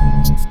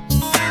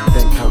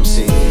 then come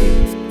see me.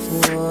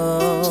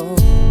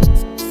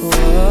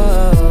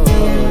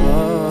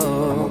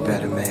 I'm a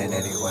better man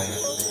anyway.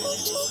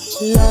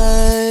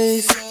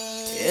 Lies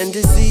and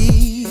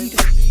deceit,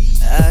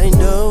 I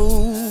know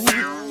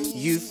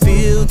you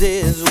feel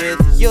this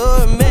with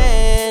your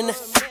man.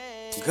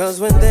 Cause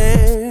when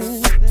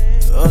there's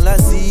all I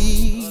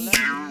see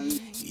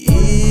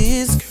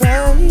is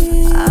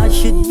crying, I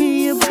should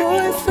be a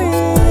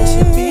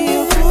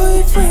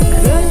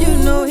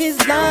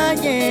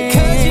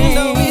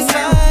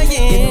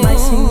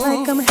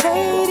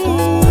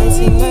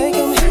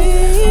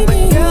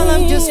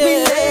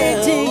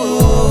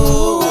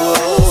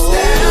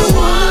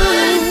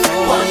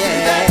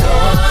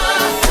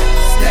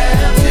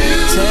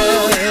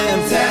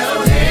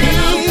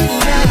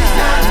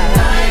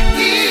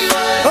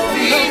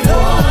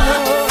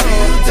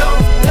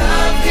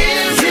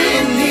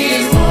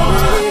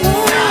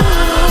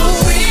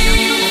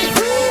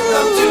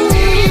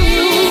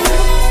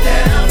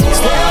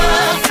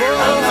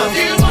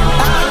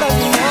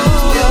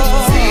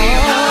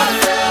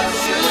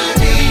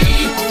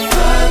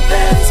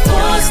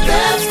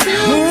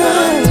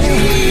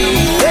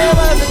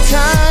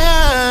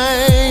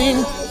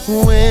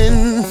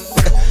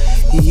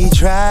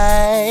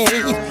tried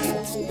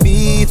to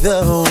be the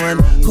one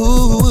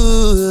who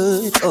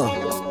would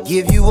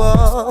give you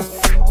all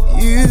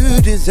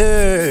you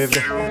deserved.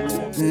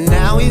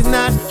 Now he's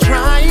not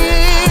trying.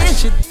 I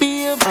should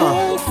be a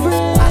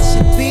boyfriend. I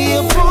should be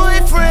a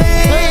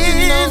boyfriend. Cause you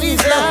know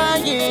he's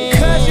lying.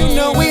 Cause you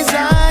know he's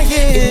lying.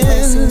 It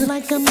might seem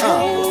like I'm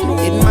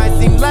hating. It might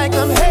seem like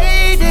I'm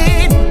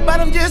hating, but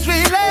I'm just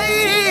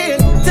relating.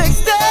 Take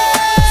step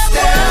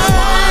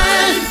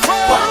one.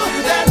 Walk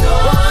through that door.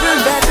 Walk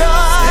through that door.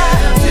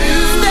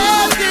 Step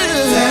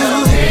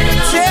two.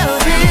 Tell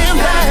him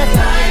that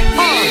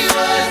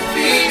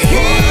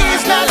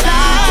he's not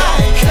lying.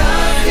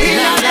 He's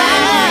not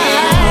lying.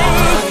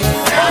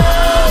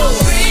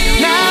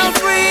 Now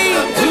free.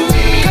 Come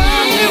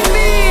to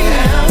me.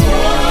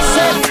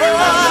 Say, boy,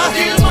 I love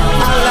you more.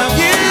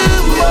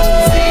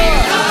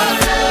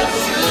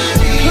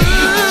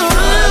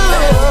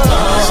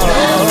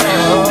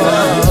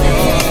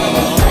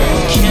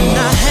 Can I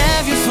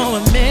have you for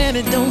a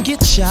minute? Don't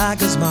get shy,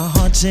 cause my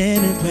heart's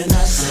in it. When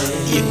I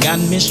say you got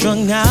me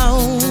strung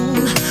out,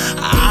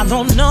 I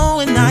don't know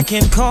and I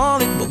can't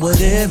call it, but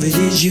whatever it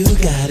is, you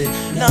got it.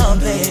 No,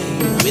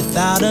 babe,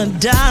 without a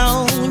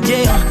doubt,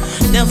 yeah.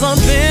 Never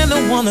been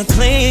the one to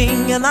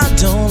cling, and I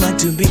don't like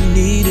to be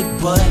needed,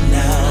 but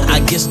now I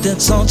guess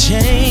that's all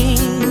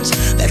changed.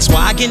 That's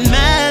why I get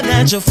mad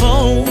at your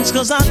folks,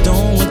 cause I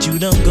don't want you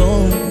to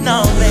go.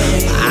 No,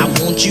 babe, I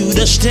want you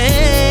to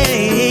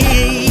stay.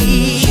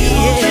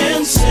 You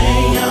can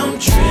say I'm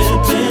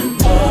tripping,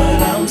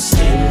 but I'm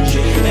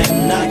stingy,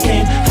 and I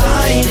can't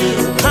hide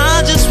it.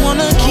 I just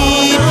wanna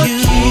keep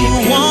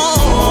you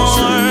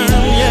warm.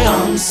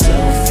 Yeah. I'm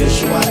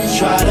selfish, why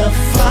try to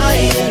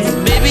fight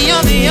it? Baby,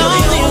 you're the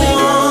only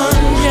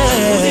one. Yeah.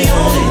 You're the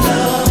only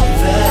love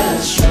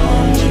that's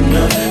strong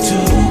enough to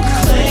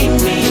claim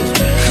me.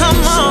 Come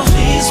on, so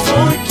please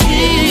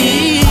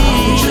forgive.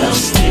 I'm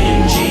just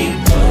stingy,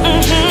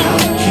 but how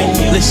can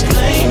you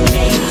blame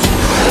me?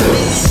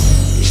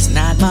 It's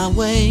not my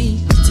way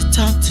to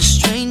talk to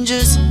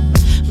strangers,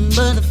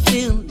 but I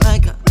feel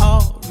like I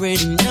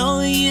already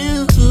know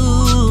you.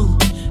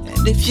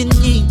 And if you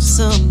need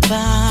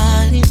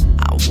somebody,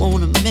 I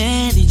wanna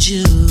manage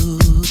you.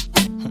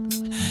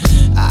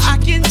 I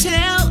can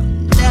tell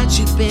that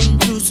you've been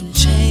through some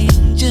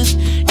changes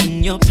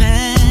in your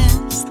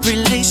past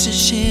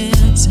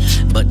relationships,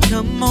 but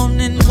come on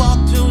and walk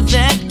through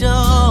that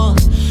door,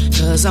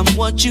 cause I'm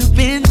what you've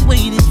been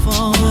waiting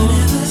for.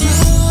 Whatever's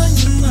on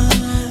your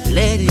mind,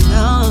 let it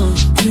out.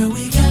 Girl,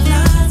 we got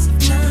lots of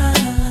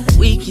time.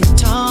 We can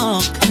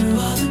talk through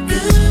all the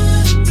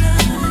good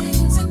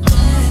times and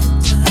bad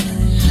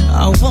times.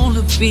 I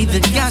wanna be the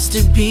guys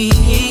to be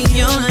in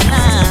your life.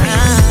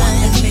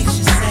 That makes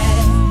you sad.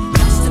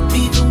 Has to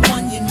be the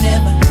one you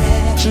never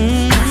had.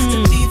 Has to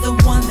be the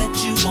one that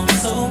you want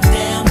so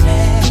damn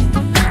bad.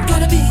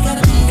 Gotta be your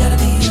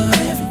everything. Your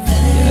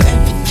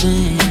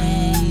everything.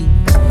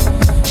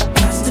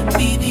 Has to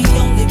be the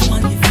only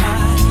one you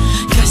find.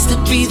 Has to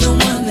be the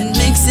one that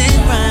makes it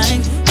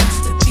right. Has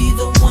to be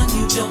the one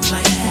you don't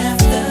like half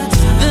the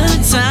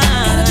time.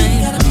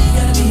 Gotta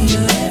be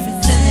your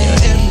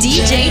everything.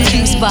 DJ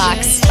Juicebox.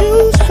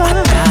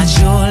 Got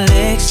your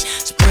legs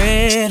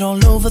spread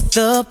all over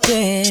the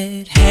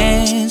bed,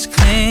 hands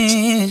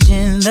clenched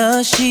in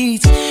the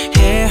sheets,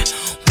 hair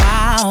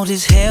wild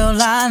as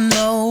hell. I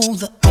know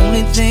the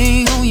only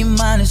thing on your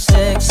mind is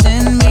sex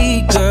and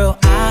me, girl.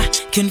 I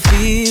can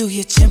feel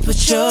your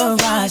temperature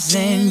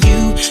rising.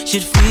 You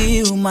should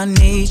feel my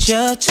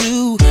nature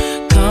too.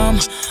 Come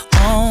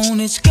on,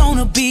 it's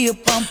gonna be a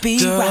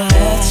bumpy ride.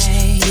 Let's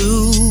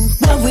do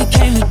what we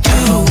came to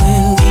do.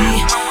 When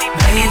we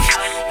make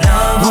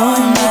love all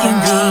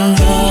night,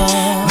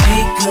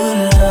 make good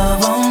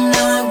love all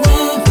night.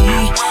 When we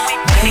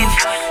make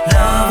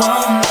love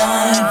all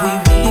night, we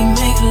really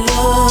make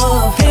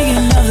love. Make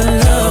another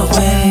love.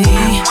 When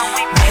we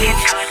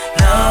make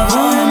love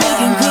all night,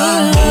 making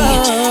good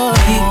love.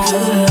 Make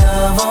good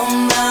love all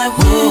night.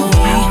 When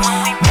we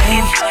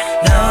make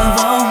love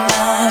all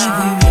night,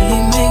 we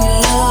really make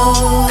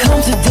love.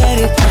 Come to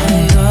daddy, on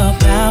your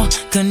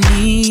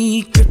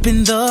balcony,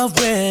 gripping the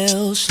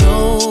rail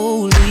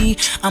slowly.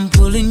 I'm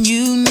pulling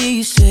you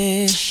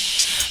nieces.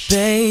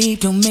 Babe,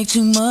 don't make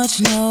too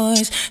much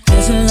noise.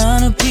 There's a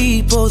lot of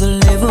people that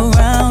live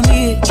around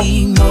here.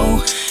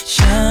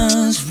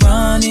 Emotions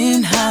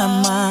running high.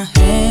 My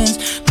hands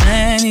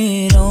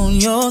planted on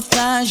your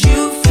thighs.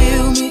 You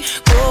feel me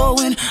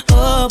going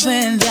up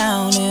and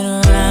down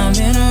and around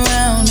and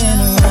around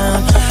and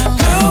around.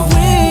 Girl,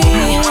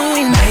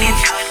 we make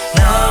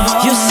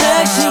love. Your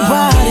sexy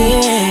body.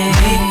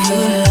 Make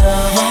good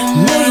love.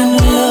 Making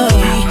love.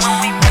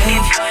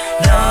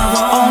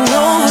 All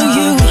over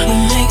you.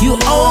 You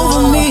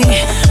over me.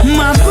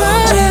 My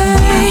body.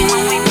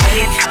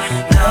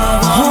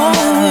 Oh,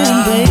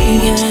 baby.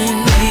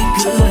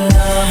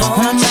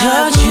 When I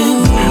touch you,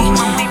 we'll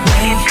make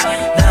it.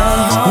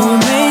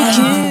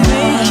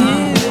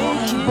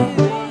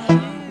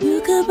 You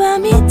could buy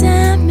me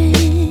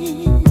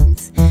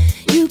diamonds.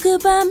 You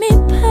could buy me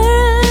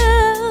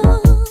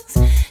pearls.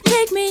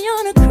 Take me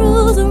on a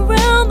cruise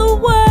around the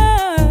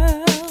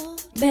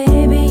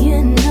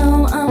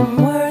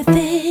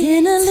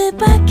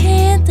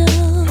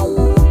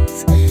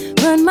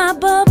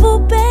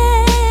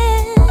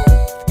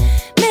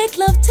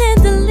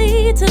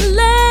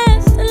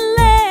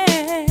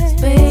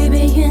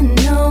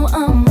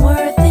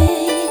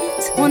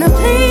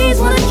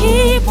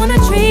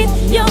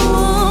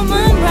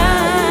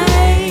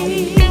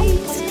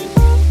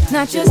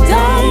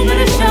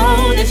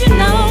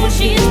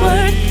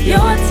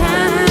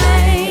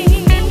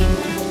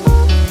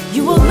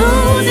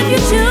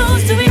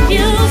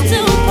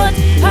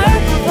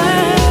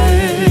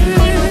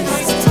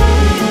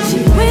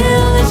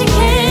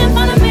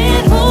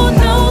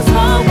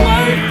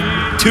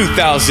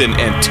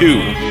 2002.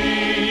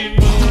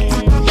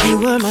 You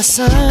were my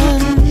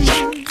sun,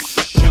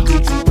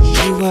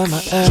 you were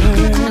my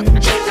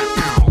earth.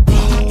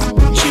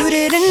 You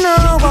didn't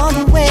know all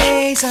the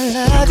ways I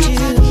loved you,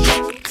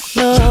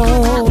 no.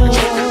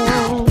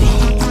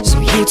 So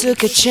you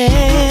took a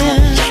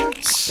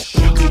chance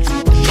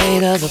and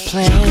made other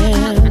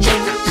plans.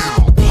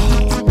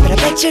 But I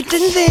bet you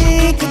didn't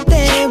think that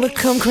they would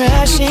come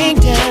crashing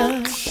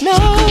down, no.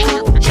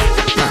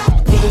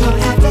 You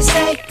don't have to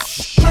say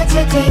what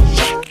you did,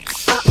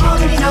 I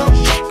already know.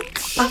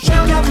 I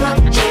found out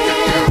from you.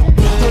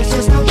 There's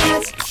just no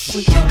chance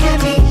when you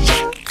and me,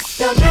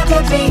 there'll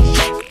never be.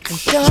 And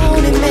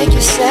don't it make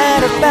you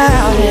sad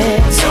about it?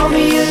 Told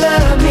me you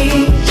love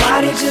me,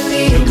 why did you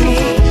leave me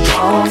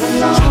all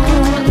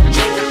alone?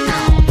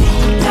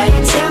 Now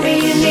you tell me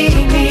you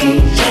need me,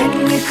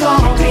 when you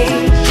call me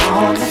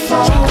on the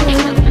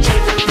phone.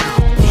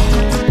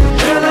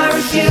 Girl, I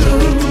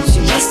refuse,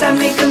 you must have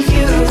me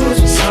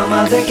confused with some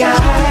other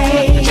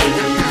guy.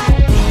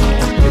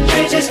 The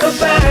bridges go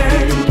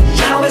burn.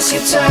 Now it's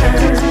your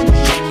turn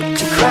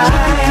to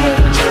cry.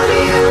 Show me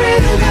a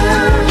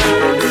rhythm.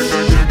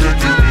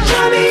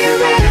 Show me a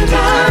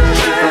rhythm.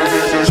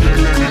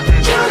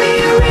 Show me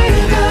a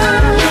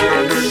rhythm.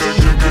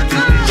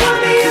 Show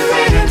me a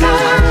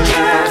rhythm.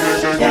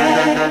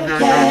 Yeah,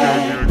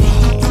 yeah.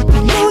 I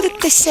know that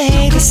they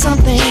say that some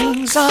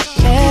things are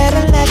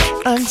better left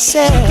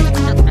unsaid,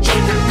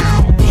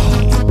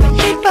 but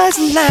it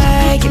wasn't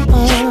like you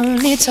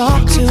only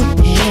talk to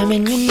him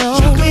and you know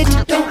it.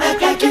 Don't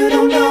act like you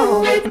don't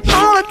know it. And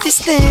all of these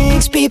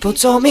things people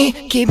told me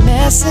keep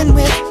messing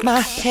with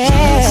my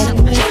head.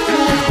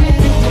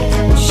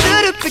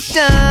 Should've picked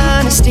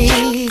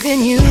honesty,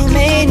 then you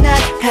may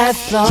not have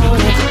thought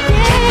it.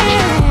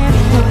 Yeah.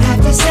 Don't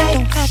have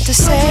to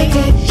say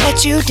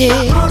that you did. I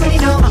already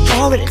know. I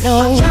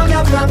found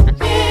out from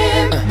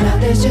him. Now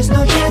there's just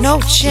no chance. No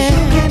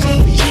chance.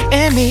 You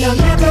and me, there'll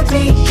never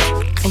be.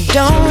 And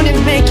don't it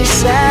make you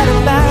sad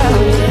about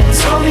it?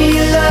 Told me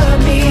you love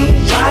me,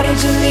 why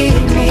did you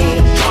leave me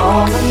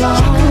all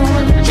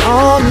alone?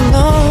 All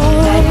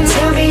alone. Now you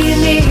tell me you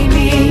need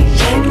me,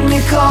 when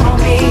you call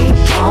me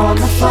on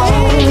the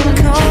phone.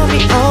 Call me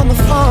on the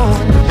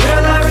phone.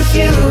 Girl, I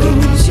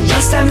refuse, you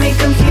must have me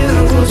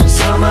confused with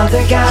some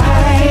other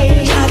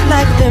guy. Not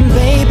like them,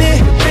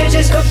 baby.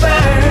 Bridges go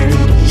burn,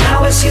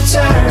 now it's your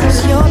turn.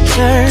 It's your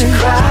turn to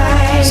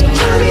cry. So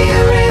give me a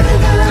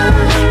rhythm.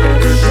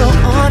 Go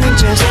on and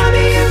just tell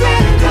me a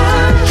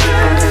rhythm.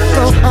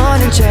 Go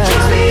on and just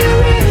tell me a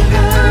rhythm.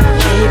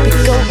 Baby,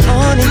 go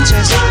on and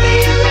just tell me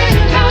a rhythm.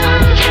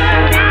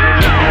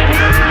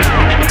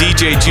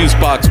 DJ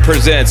Juicebox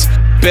presents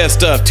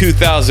Best of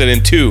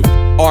 2002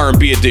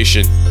 R&B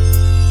edition.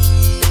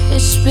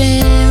 It's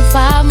been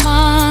 5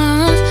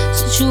 months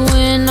since you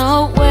went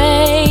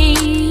away,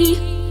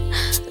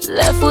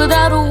 left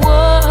without a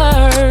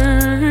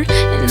word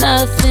and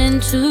nothing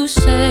to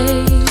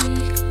say.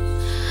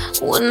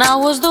 When I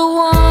was the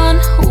one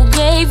who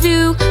gave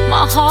you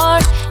my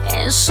heart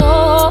and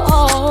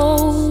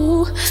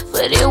soul,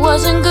 but it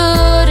wasn't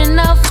good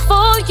enough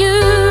for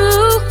you,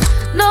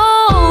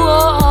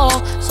 no.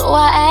 So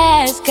I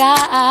asked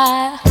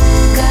God,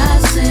 God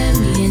send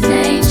me an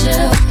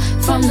angel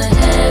from the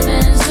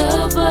heavens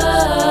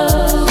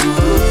above.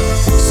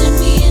 Send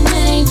me an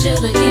angel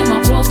to heal my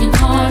broken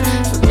heart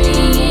from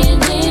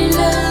being in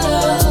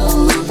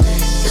love.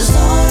 'Cause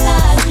all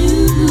I do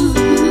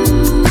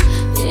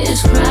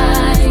is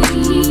cry.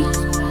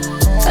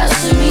 God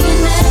send me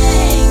an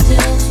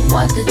angel to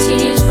wipe the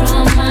tears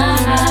from my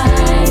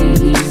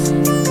eyes.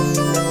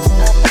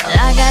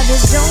 I got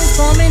this joint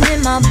forming in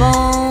my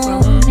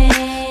bones,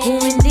 who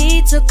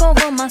indeed took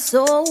over my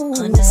soul.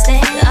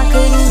 Understand, I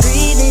couldn't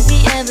breathe if he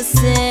ever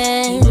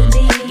said,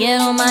 get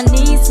on my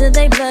knees till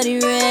they bloody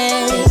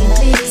red.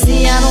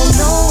 See, I don't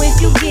know if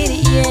you get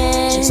it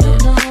yet.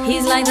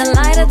 He's like the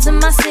lighter to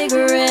my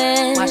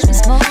cigarette.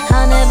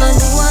 I never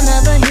knew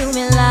another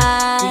human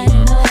life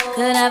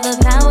could have the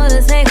power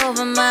to take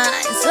over mine.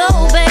 So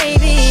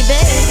baby,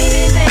 baby,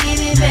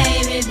 baby,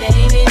 baby,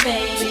 baby,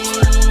 baby.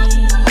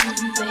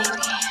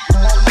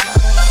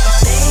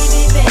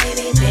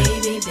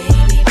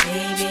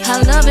 I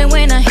love it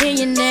when I hear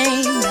your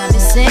name. Got me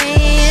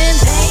saying,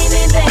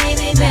 baby,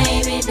 baby,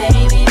 baby,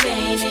 baby,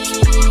 baby,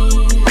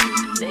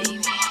 baby,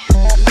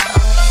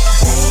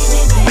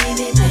 baby,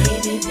 baby,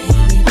 baby,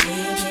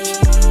 baby.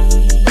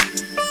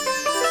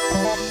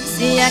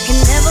 See, I can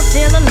never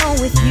feel alone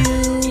with you.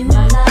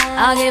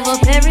 I'll give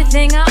up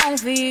everything I own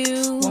for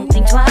you. Won't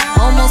think twice.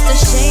 Almost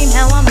ashamed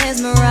how I'm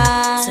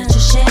mesmerized. Such a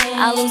shame.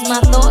 I lose my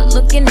thought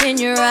looking in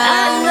your eyes.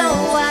 I know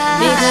why.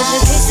 Because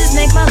your kisses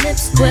make my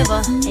lips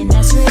quiver, and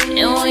that's real.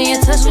 And when you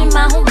touch me,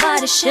 my whole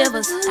body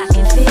shivers. I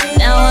can feel.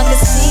 Now I can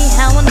see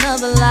how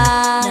another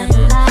life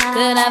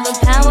could have the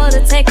power to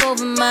take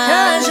over mine.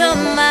 'Cause you're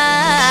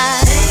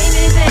mine,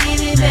 baby,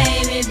 baby,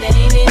 baby,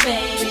 baby,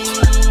 baby.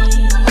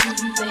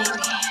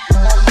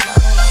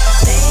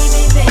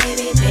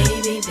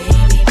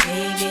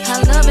 I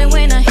love it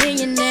when I hear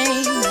your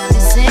name. Got me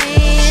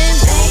saying,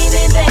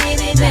 baby,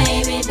 baby,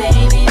 baby,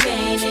 baby,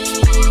 baby.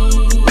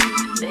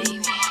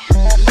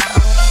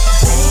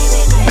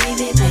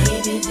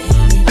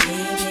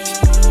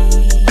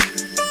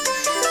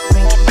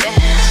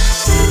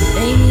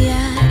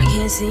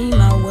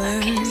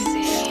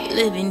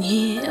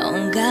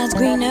 on God's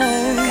green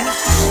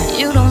earth.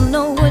 You don't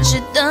know what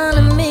you done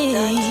to me.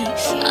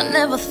 I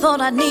never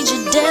thought I'd need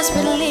you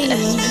desperately.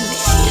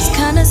 It's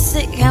kinda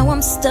sick how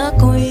I'm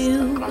stuck on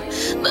you,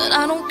 but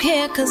I don't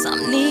care 'cause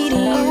I'm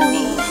needing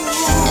you.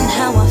 And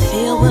how I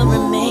feel will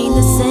remain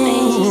the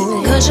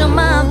same, 'cause you're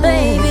my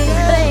baby,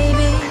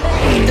 baby.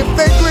 If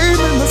they gleam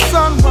in the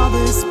sun while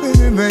they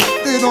spinning, they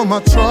fit on my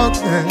truck,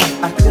 then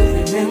I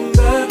could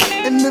remember.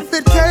 And if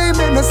it came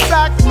in a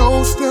sack,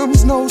 no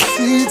stems, no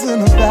seeds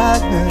in a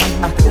bag, then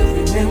I could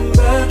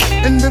remember.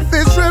 And if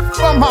it dripped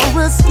from my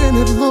wrist and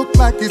it looked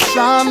like it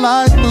shine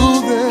like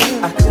blue, then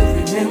I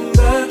could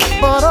remember.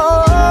 But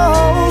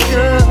oh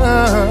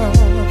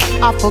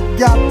yeah, I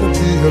forgot to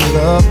be a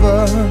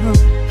lover.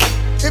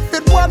 If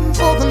it wasn't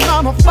for the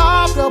 9 to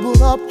 5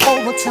 doubled up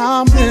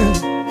overtime, then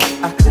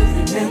I could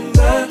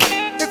remember.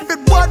 If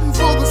it wasn't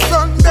for the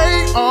Sunday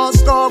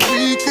All-Star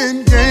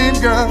Weekend game,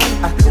 girl,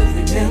 I could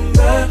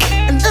remember.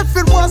 And if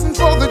it wasn't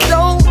for the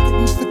dough,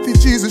 getting 50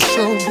 Jesus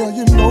show, girl,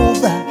 you know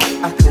that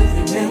I could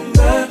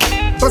remember.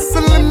 But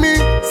silly me,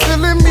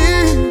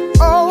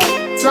 oh,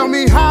 tell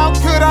me how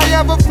could I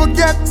ever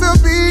forget to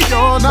be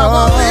your love?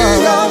 Never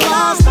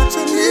realize that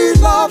you need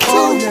love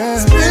too.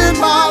 Spend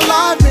my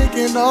life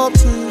making up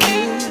to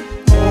you.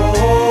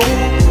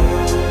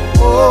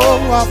 Oh,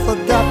 I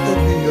forgot to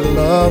be a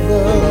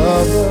lover.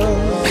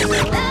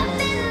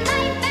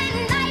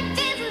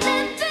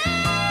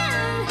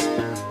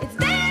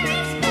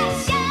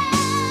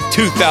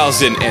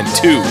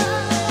 2002.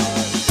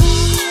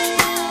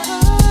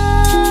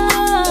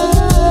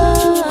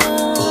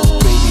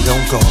 Baby,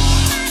 don't go.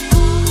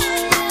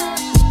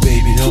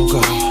 Baby, don't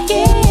go.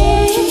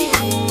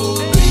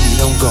 Baby,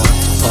 don't go.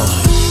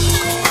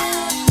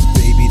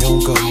 Baby,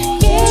 don't go.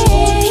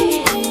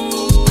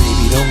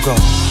 Baby, don't go.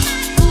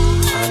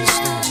 I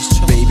understand. Just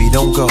chill. Baby,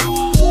 don't go.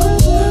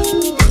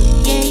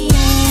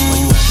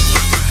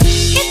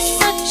 It's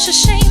such a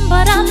shame,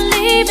 but I'm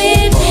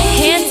leaving.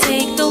 Can't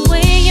take the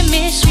way you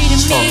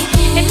mistreated me.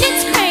 And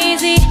it's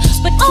crazy,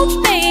 but oh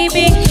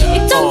baby,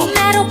 it don't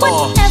matter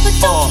whatever,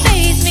 don't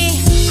faze me.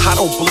 I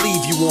don't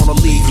believe you wanna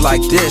leave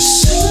like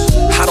this.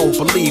 I don't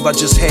believe I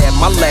just had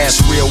my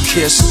last real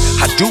kiss.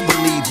 I do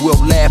believe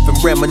we'll laugh and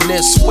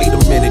reminisce. Wait a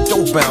minute,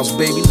 don't bounce,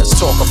 baby, let's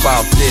talk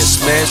about this,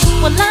 man.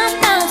 Well, I'm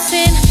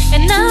bouncing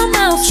and I'm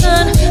out,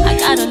 son. I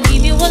gotta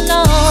leave you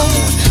alone,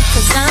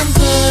 'cause I'm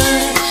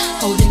good,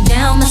 holding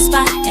down the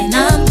spot, and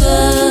I'm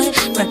good,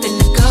 repping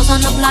the girls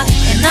on the block,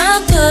 and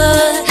I'm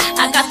good.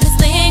 I got this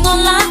thing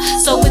on lock,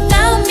 so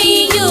without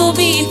me you'll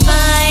be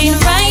fine,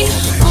 right?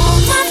 All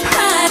my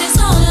pride is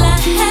all I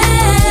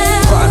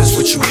have. Pride is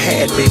what you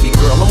had, baby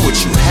girl, I'm what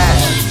you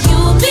have.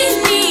 You'll be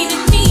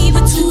needing me,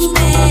 but too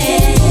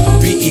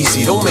bad. Be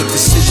easy, don't make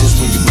decisions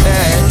when you're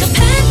mad. The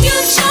path you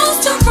chose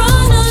to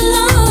run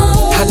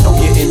alone, I know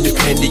you're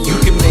independent, you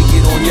can make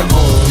it on your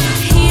own.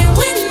 here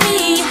with me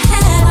you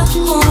had a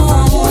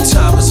home. But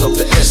time is of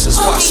the essence,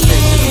 why spend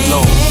it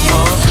alone,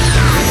 huh?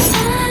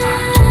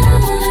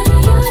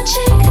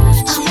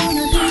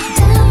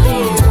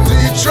 Do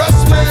you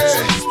trust me?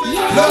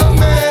 Love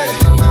me?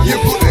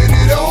 You're putting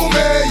it on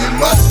me, you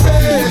must be.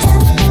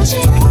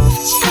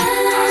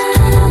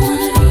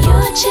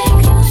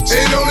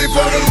 Ain't only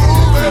for the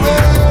move, baby.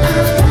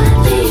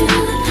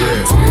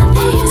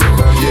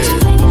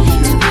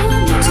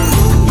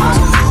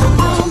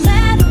 No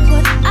matter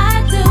what I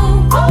do,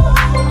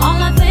 all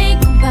I think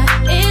about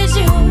is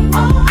you.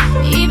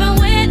 Even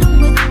when I'm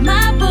with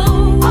my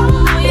boo,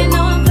 you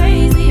know I'm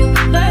crazy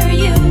over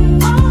you.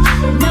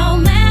 No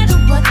matter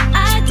what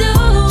I do,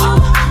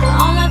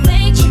 all I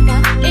think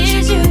about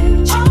is you.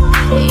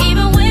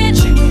 Even when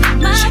I'm with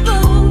my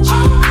boo,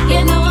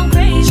 you know I'm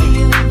crazy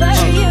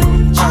over you.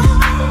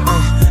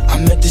 I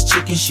met this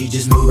chick and she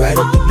just moved right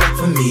up the block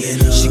for me.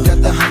 And she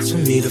got the hots for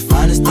me, the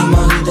finest thing my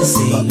hood has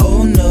seen. But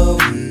oh no,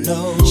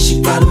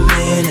 she got a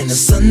man and a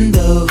son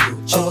though.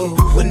 Oh,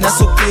 when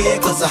that's okay,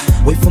 'cause I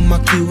wait for my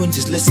cue and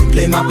just listen,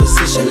 play my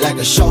position like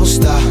a show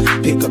star.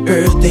 Pick up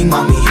everything,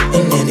 mommy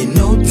hitting, and in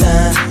no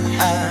time,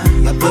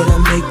 I better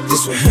make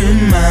this with her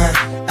mine.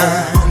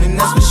 And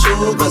that's for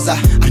sure, 'cause I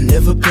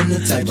never been the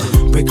type to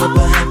break up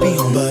a happy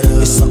home. But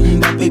it's something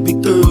about baby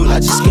girl, I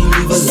just can't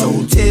leave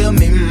alone. Tell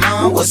me,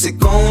 mom, what's it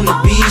gonna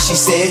be? She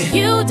said,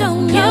 You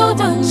don't mean to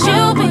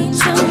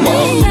Come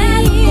me.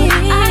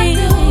 I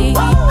do.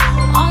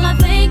 All I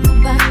think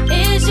about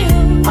is you.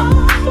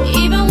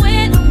 Even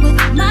when I'm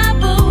with my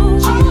boo,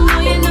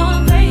 you know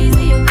I'm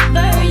crazy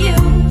over you.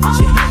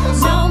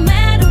 No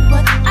matter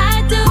what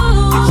I do,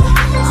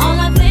 all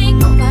I think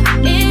about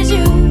is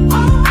you.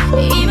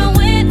 Even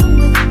when I'm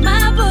with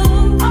my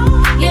boo,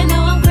 you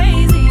know I'm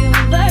crazy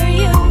over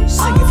you.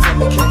 Sing it for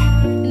me, Kay.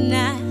 And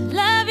I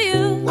love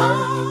you,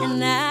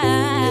 and I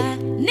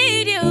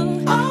need you.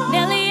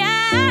 Nelly, I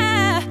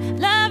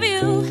love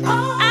you,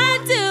 I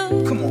do.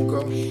 Come on,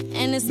 girl.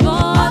 And it's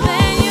more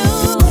than you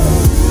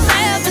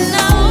ever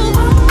know.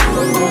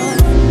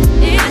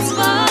 It's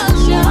for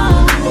sure.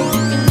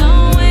 You can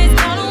always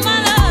count on my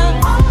love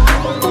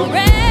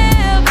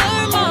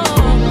forevermore.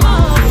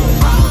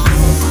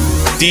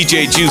 DJ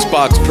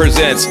Juicebox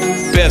presents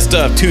Best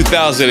of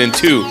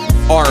 2002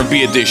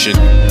 R&B edition.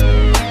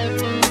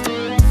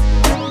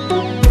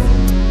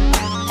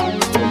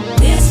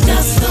 It's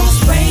just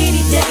those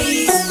rainy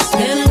days.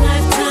 Been a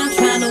lifetime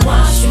trying to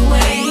wash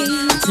away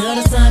till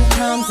the sun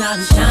comes out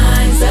and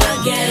shines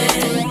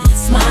again.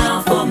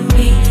 Smile for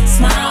me,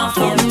 smile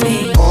for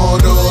me. All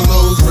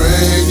those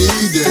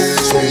rainy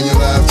days in your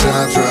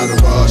lifetime trying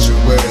to wash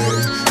away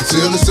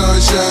till the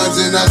sun shines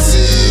and I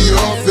see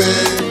your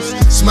face.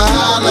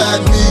 Smile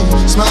at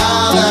me,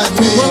 smile at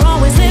me. We're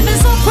always living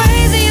so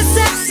crazy and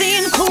sexy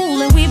and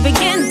cool, and we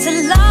begin to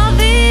love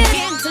it.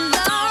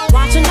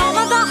 Watching all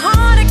of the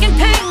heartache and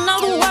pain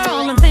of the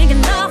world and thinking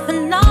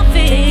nothing of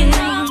it.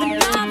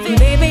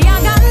 Baby,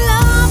 I got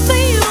love for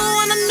you,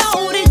 and I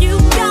know that you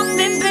got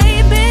me,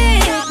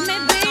 baby.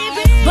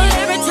 But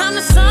every time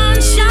the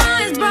sun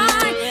shines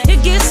bright,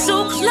 it gets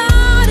so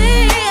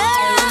cloudy.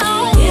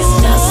 It's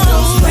just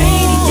those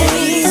rainy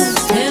days.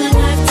 Been a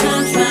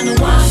lifetime trying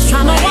to wash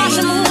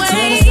them away.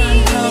 Till the sun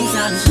comes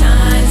out and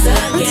shines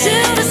again.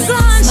 Until the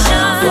sun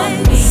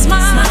shines.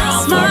 Smile,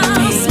 smile,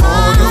 smile.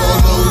 All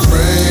those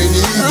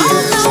rainy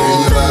days in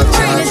your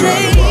lifetime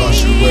trying to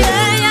wash away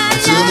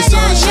till the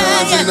sun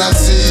shines and I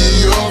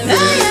see your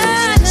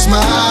face.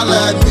 Smile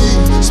at me,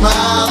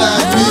 smile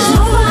at me.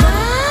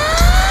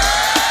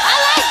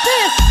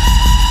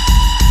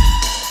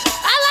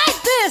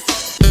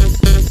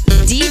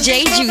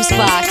 DJ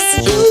Juicebox.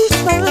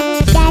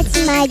 That's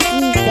my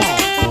DJ.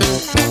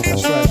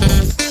 That's right.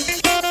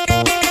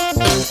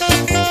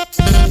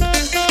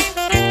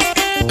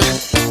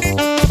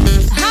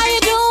 How you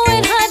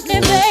doing, honey,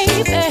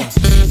 baby?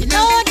 You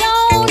know I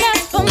don't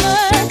ask for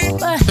much,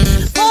 but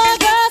for a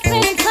girl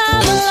spending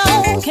time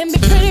alone can be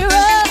pretty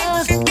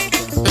rough.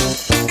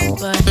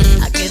 But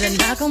I get a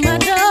knock on my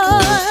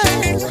door.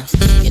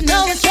 You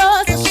know it's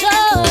yours for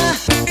sure.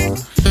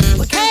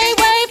 We can't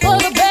wait for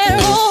the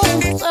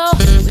bedroom, so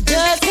we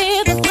just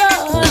hit the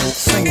floor.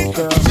 Sing it,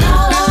 girl.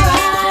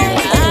 Alright,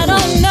 I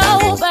don't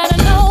know, but I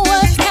know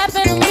what's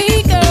happening to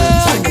me, girl.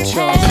 Sing it,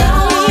 y'all.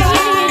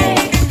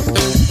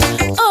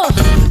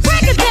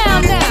 Break it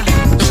down now.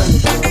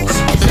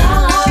 It's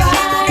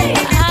alright.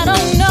 I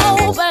don't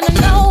know, but I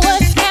know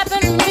what's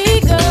happening to me,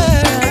 girl.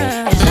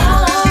 It's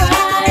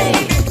alright.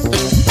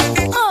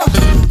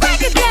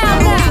 Break it down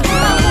now.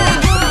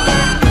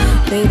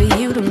 Baby,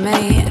 you the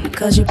man,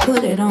 cause you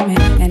put it on me.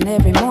 And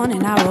every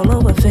morning I roll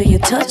over, feel you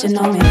touching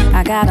on me.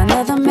 I got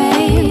another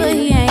man, but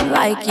he ain't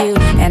like you.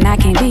 And I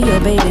can't be your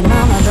baby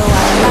mama, though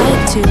I'd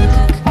like to.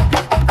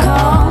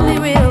 Call me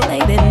real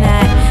late at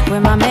night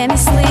when my man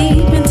is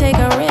sleeping, take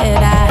a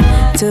red eye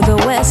to the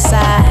west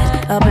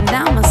side, up and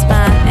down my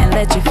spine, and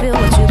let you feel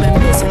what you've been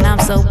missing. I'm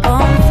so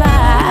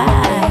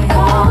bonafide.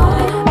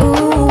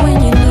 Ooh,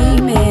 when you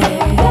need me,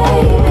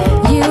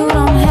 you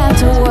don't have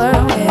to worry.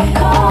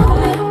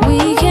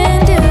 We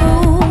can do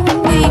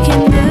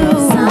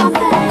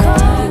something.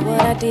 Tell you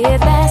what I did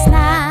last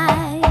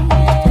night.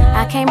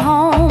 I came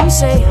home,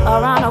 say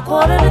around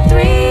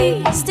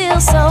 2:45, still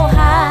so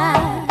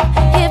high,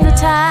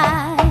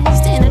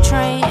 hypnotized in a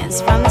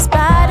trance from this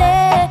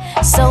body,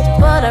 so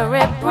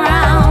buttery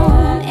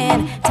brown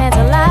and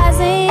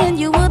tantalizing.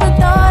 You would have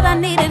thought I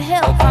needed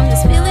help from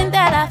this feeling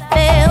that I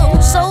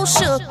felt. So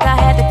shook, I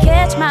had to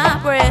catch my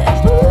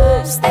breath.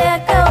 Oops, there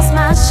goes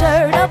my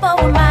shirt up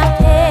over my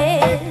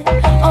head.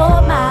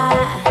 Oh my,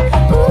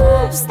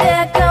 oops,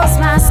 there goes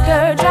my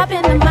skirt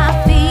dropping to my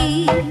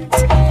feet.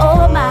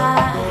 Oh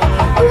my,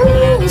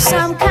 ooh,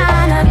 some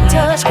kind of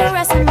touch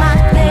caressing my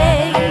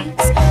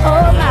legs.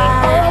 Oh my,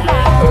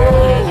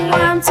 ooh,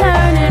 I'm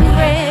turning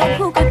red.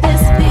 Who could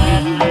this be?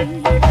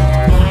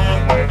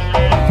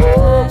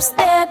 Oops,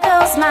 there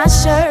goes my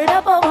shirt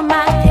up over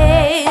my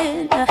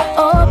head.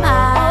 Oh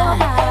my,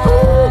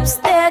 oops,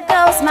 there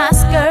goes my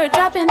skirt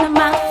dropping to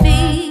my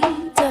feet.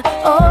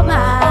 Oh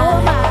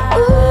my,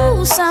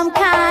 ooh, some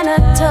kind of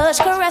touch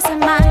caressing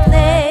my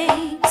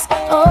legs.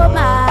 Oh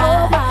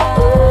my,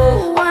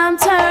 ooh, I'm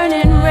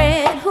turning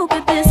red. Who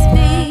could this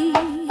be?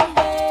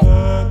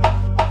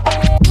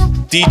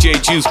 DJ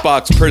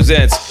Juicebox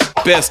presents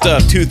Best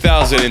of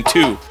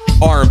 2002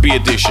 R&B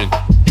edition.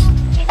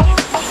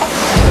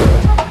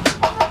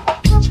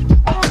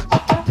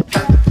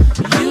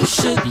 You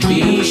should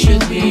be here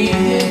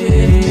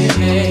with me,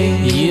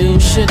 babe. You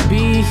should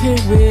be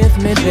here with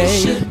me,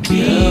 babe.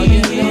 Girl,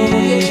 you know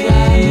you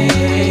drive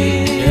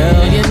me.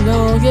 Girl, you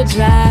know you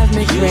drive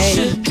me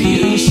crazy.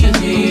 You should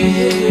be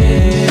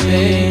here,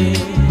 babe.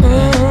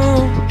 Ooh,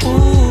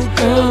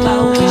 girl,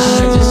 I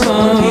just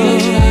want you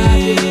drive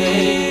me.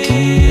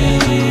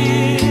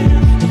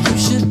 You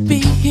should be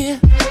here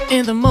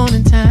in the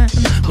morning time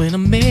when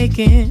I'm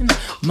making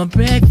my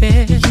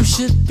breakfast. You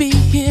should be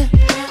here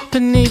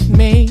beneath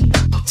me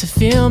to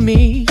feel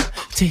me,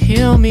 to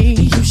heal me.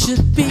 You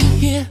should be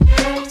here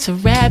to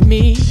wrap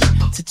me,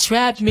 to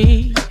trap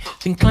me,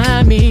 then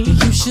climb me.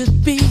 You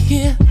should be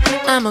here.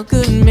 I'm a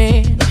good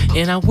man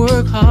and I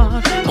work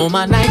hard on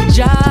my night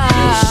job.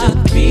 You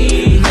should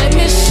be. Let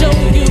me show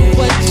you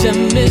what you're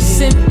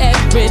missing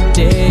every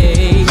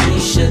day. You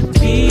should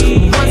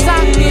be. Once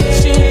I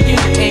get you, you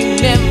ain't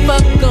never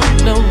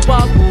gonna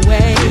walk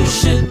away. You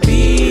should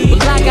be.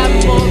 Well, I got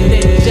more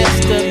than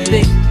just a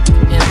dick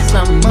and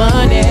some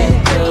money.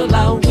 Girl,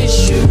 I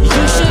wish you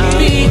should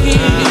be.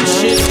 You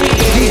should be.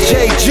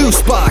 DJ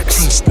Juicebox.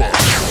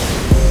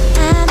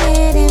 I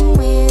met him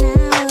when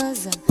I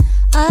was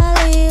a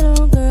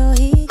little girl.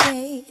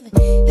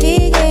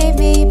 He gave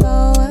me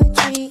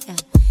poetry.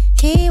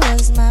 He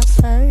was my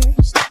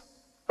first.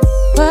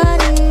 But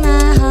in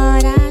my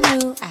heart I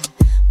knew I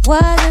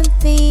wasn't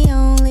the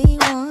only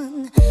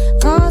one.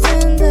 'Cause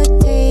when the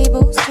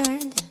tables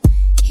turned,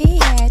 he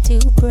had to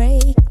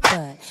break.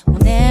 But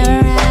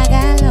whenever I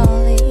got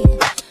lonely,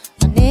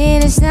 I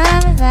needed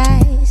some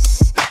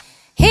advice.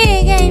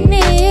 He gave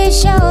me his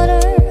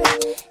shoulder.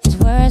 His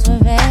words were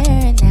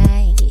very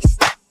nice.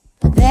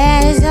 But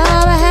that is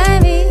all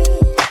behind me.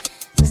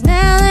 'Cause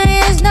now there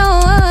is no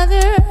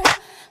other.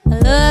 My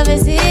love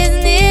is his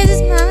and his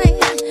is mine.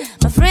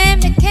 My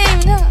friend became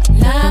the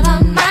love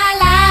of my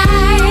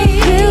life.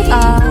 You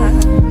are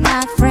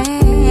my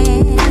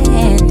friend,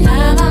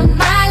 love of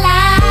my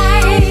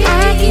life.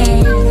 I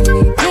can't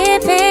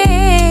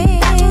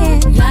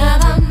depend,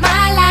 love of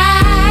my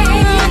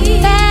life.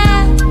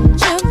 Without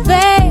you,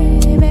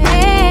 baby,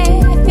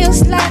 it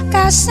feels like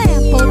I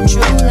sampled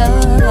true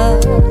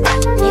love.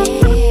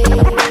 Yeah,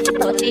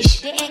 but this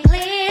shit ain't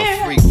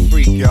clear.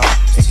 Freak, y'all,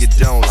 and you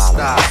don't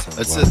stop.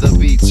 To the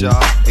beat,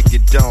 y'all, and you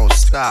don't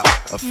stop.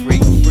 A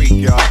freak,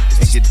 y'all,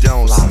 and you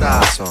don't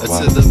stop.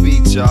 To the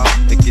beat, y'all,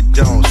 and you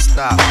don't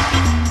stop.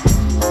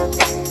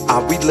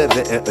 Are we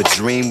living in a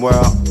dream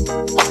world?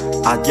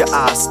 Are your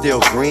eyes still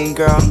green,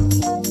 girl?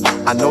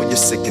 I know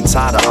you're sick and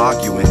tired of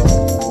arguing,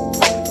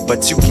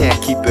 but you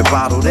can't keep it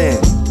bottled in.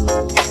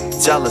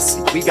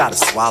 Jealousy, we gotta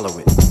swallow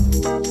it.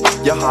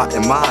 Your heart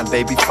and mind,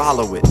 baby,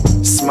 follow it.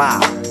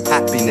 Smile,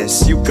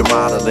 happiness, you can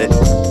model it.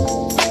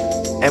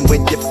 And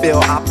when you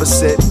feel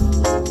opposite,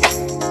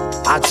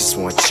 I just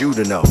want you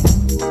to know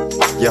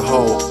your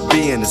whole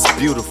being is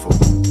beautiful.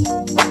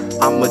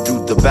 I'ma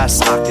do the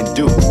best I can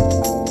do,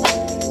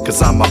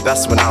 'cause I'm my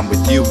best when I'm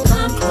with you.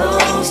 Come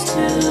close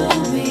to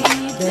me,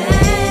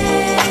 baby.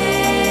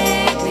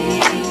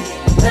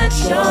 Let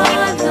your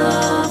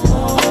love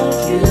hold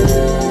you.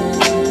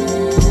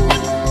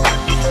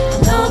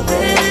 I know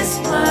this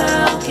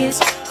world gets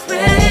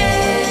crazy.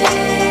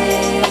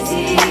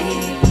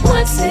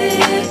 What's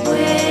it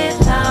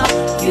without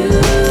you?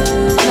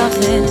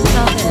 Nothing.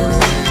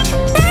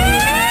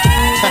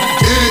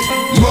 It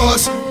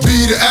must be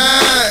the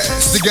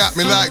ass that got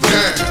me like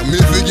damn.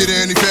 If it get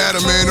any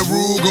fatter, man, the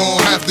rule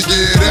gon' have to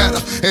get at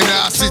her. And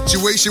our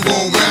situation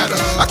won't matter.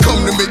 I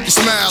come to make you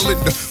smile in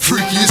the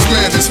freakiest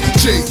manners.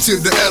 J to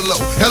the L-O,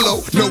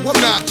 hello. No, I'm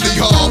not Lee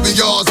Harvey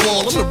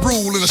Oswald. I'm the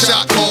rule in a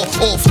shot call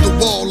off the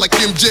wall like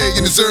MJ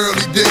in his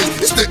early days.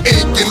 It's the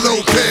Ink and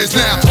Lopez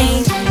now.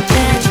 Ain't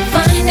that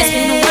funny? It's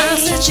been a while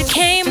since you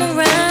came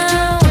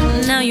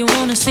around. Now you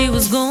wanna see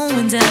what's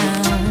going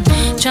down.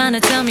 Trying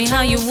to tell me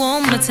how you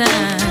want my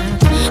time.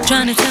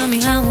 Trying to tell me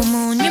how I'm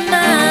on your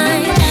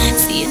mind.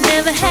 See, it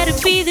never had to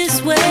be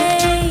this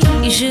way.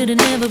 You should've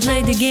never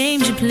played the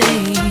games you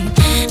played.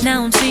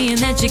 Now I'm seeing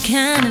that you're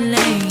kinda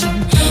lame.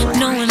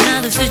 Knowing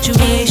how the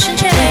situation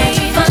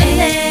changed.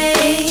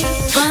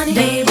 Funny,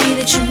 baby,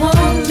 that you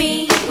want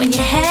me when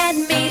you had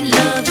me.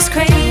 Love is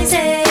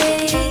crazy.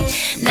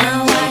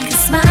 Now I can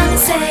smile and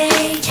say,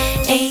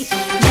 ain't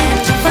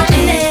that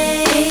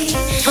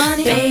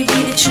funny, baby,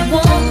 that you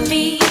want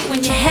me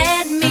when you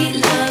had me.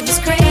 Love is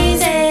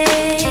crazy.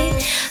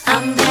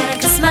 I'm glad I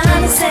can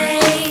smile and say,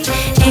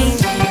 ain't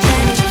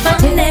that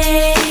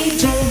funny?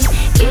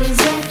 Is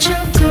that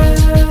your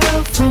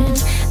girlfriend?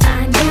 I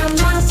got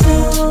my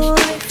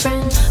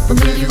boyfriend, but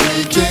maybe we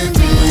can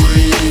be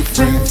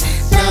friends.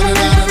 Baby,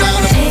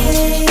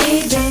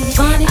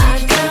 funny, I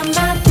got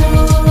my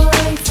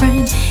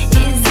boyfriend.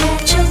 Is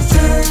that your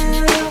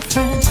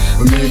girlfriend?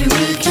 But maybe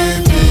we can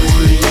be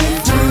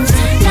friends.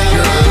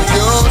 Girl,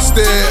 your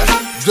stare,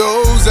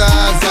 those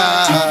eyes,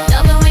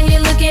 Love it when you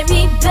look at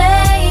me,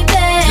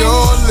 baby.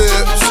 your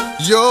lips,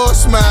 your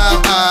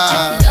smile,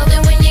 Love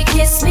it when you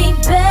kiss me,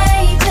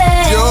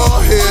 baby. your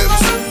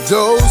hips,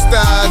 those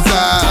thighs,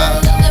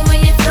 Love it when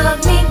you fuck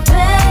me,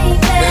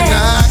 baby. and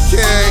I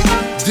can't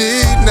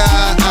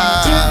deny.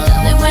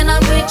 Love it when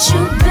I'm with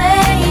you,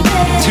 baby.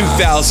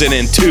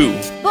 2002.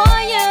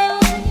 Boy, you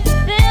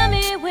fill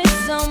me with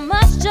so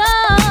much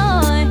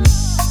joy.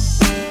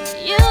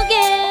 You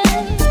get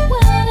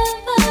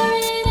whatever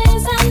it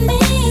is I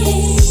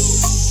need.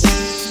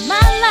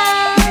 My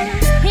love,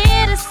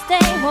 here to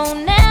stay, won't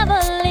never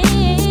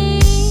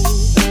leave.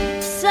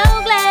 So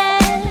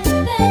glad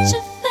that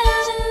you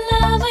fell in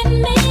love with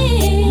me.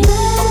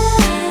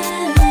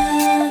 My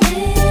love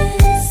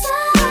is so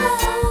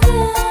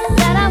good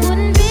that I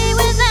wouldn't be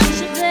without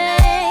you,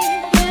 babe.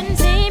 Couldn't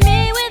see me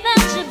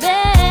without you,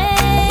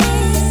 babe.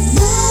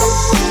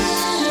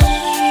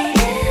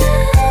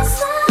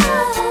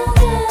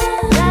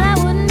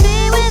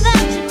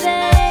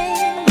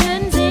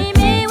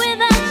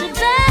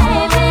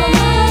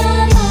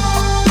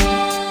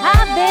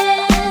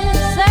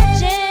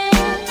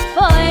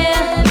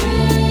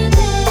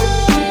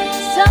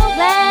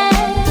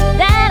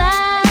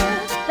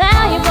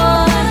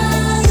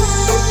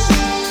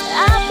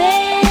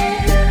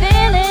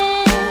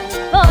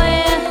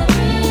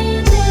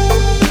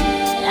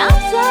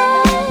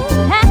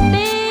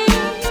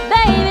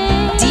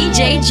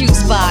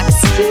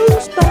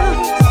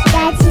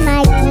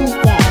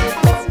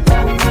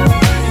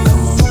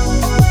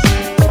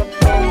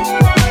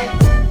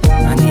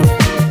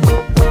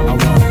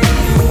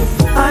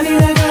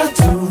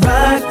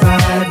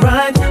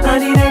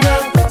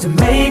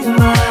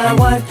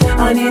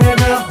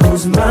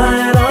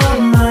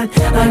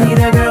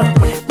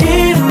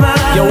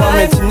 Yo, I'm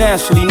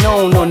internationally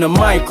known on the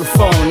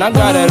microphone. I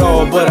got it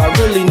all, but I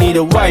really need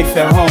a wife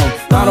at home.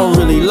 I don't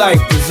really like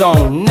the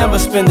zone, never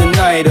spend the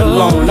night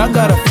alone. I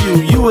got a few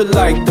you would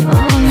like the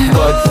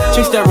but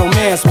chicks that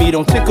romance me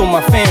don't tickle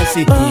my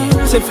fancy.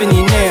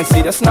 Tiffany,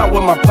 Nancy, that's not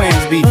what my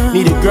plans be.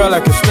 Need a girl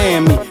that can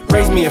stand me,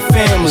 raise me a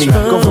family.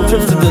 Go from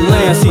trips to the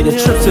land, see the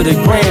trip to the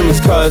Grammys.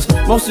 Cause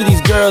most of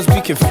these girls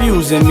be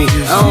confusing me.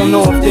 I don't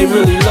know if they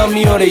really love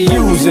me or they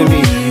using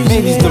me.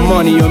 Maybe it's the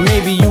money or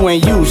maybe you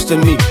ain't used to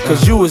me.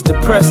 Cause you was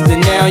depressed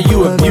and now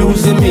you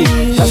abusing me.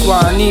 That's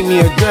why I need me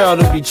a girl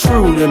to be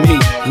true to me.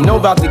 Know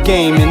about the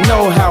game and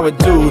know how it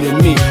do to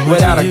me.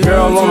 Without a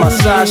girl on my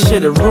side,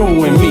 shit'll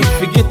ruin me.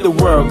 Forget the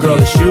world, girl,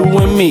 it's you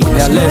and me.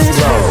 Now let's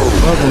go.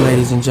 Welcome,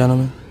 ladies and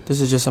gentlemen.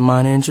 This is just a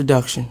minor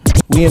introduction.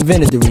 We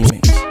invented the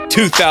remix.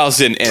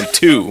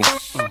 2002.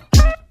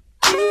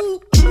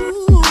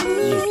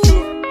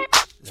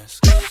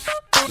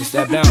 It's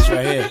that bounce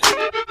right here.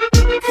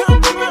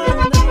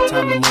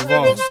 Time to move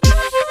on.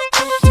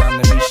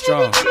 Time to be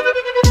strong.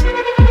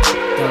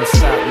 Don't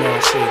stop now,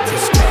 shit.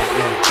 Just stop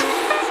now.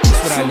 That's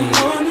what I need.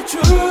 Someone to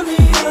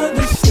truly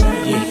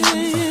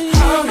understand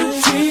how to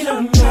treat a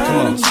man. Come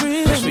on,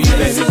 that's for you,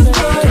 baby.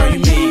 Girl, you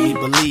made me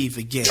believe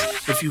again.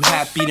 If you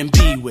happy, then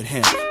be with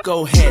him.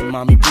 Go ahead,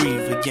 mommy,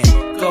 breathe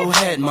again. Go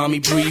ahead, mommy,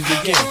 breathe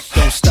again.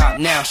 Don't stop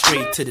now,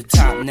 straight to the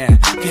top now.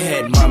 Go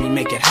ahead, mommy,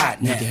 make it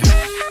hot now.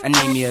 I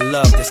need me a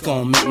love that's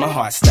gonna make my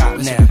heart stop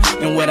now.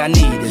 And what I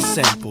need is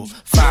simple.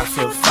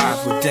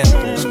 5'5" with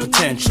dimples,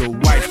 potential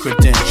wife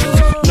credentials.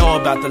 Know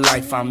about the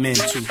life I'm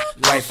into,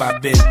 life I've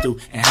been through,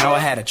 and how I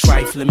had a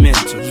trifling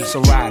mental.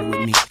 So ride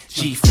with me,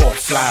 G4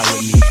 fly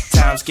with me.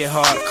 Times get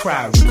hard,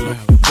 cry with me,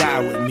 die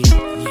with me.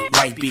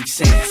 White Beach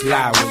Sands,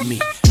 lie with me.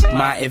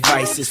 My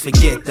advice is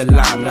forget the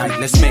limelight.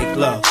 Let's make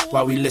love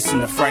while we listen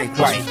to Frank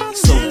White.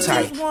 So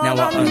tight, now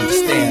I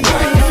understand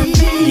life.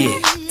 Yeah,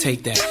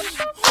 take that.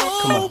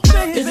 Come on.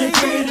 Is a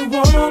pretty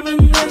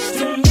woman next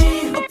to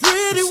me? A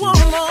pretty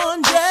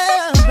woman,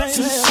 yeah, baby.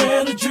 To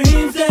share the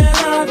dreams that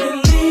I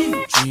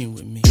believe. Dream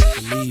with me,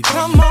 believe me.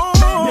 Come on.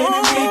 Maybe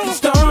we can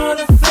start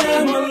a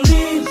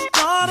family.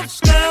 Start a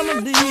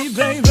family,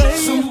 baby.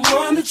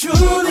 Someone that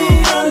truly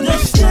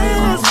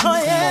understands.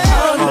 Oh, yeah.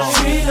 How to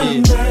treat a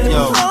man.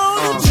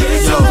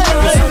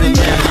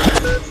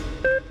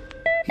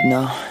 You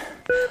know,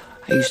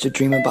 I used to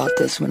dream about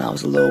this when I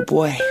was a little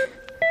boy.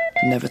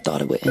 I never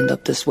thought it would end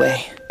up this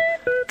way.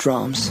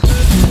 Drums.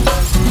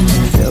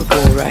 Feel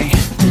good, right?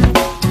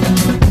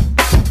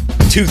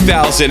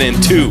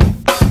 2002.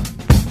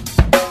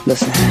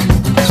 Listen.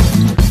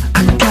 I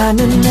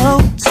kinda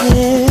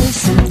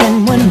noticed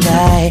something one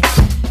night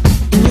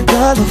in your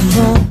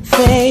colorful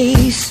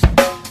face.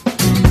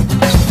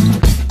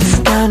 It's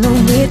kinda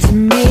weird to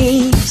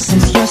me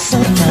since you're so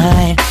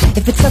fine.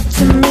 If it's up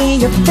to me,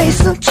 your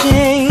face will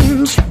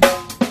change.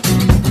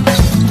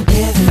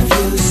 If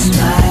you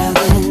smile,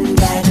 then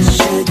that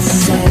should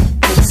set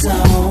the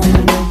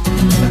tone.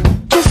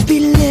 Just be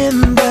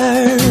limber,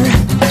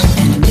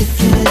 and if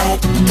you let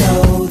go,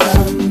 the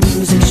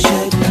music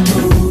should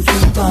move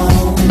your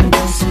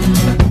bones.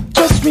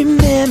 Just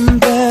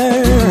remember,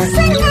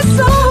 sing a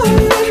song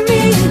with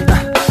me.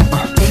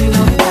 Ain't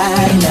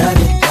nobody love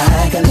it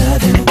like I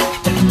love it.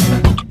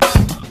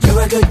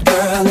 You're a good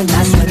girl, and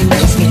that's what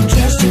makes me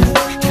trust you.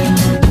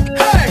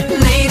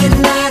 Late at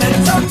night I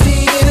talk to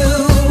you.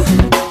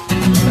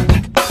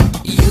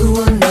 You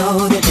will know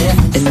the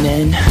difference. And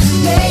then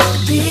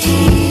maybe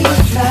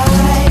we'll fly.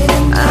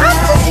 I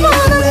just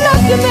wanna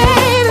love you,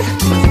 baby.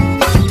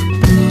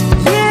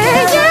 Yeah,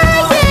 yeah,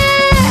 yeah.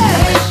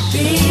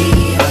 Maybe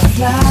we'll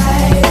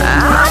fly.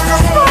 I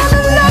just wanna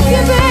love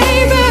you,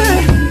 baby.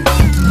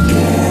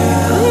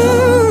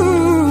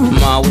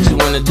 Ma, what you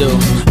wanna do?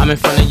 I'm in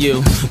front of you.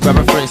 Grab a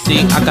friend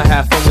seat, I can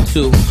have fun with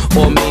two.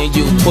 Or me and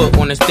you put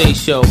on a stage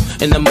show.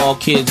 And the mall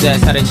kids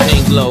ask how they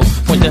chain glow.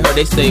 Point to her,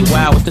 they say,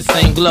 wow, it's the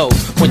same glow.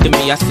 Point to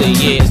me, I say,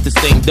 yeah, it's the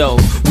same dough.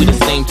 We the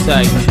same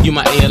type, you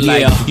my air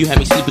light. You had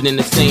me sleeping in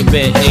the same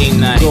bed every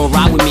night. Go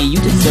ride with me, you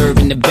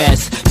deserving the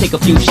best. Take a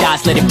few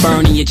shots, let it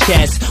burn in your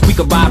chest. We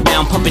could ride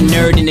round, pumping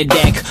nerd in the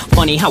deck.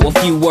 Funny how a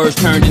few words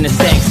turned into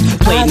sex.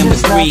 Play number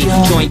 3,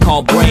 joint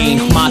called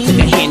Brain. Ma took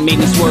a hand, made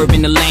me swerve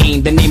in the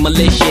lane. The name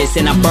malicious,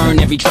 and I burn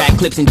every track.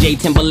 Clips in J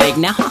Timberlake,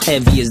 now how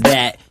heavy is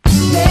that?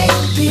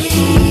 Maybe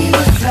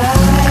we'll fly.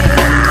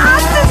 I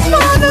just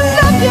wanna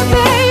love you,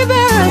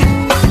 baby.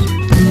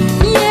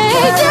 Yeah,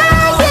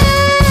 yeah, yeah.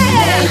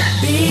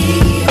 Maybe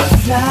we'll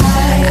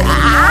fly.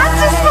 I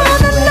just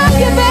wanna love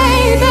you,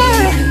 baby.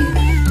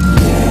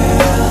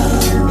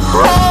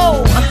 Oh.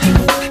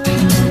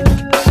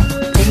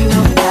 Ain't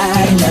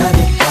nobody love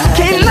it like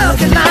Can't love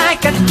you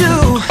like I do.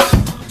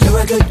 You're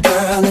a good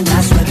girl, and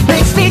that's what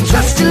Makes me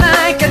trust you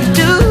like I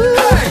do.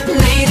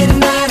 Late at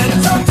night I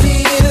talk to you.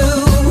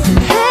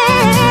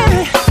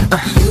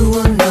 You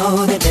will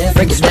know the difference.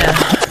 Break it down.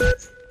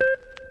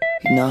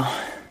 You know,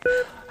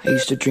 I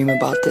used to dream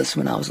about this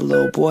when I was a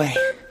little boy.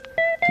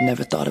 I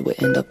never thought it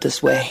would end up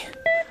this way.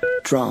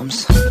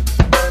 Drums.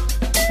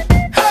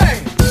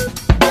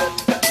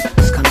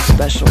 It's kinda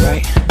special,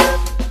 right?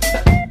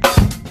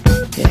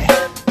 Yeah.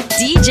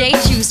 DJ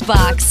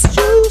Box.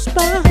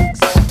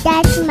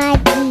 That's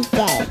my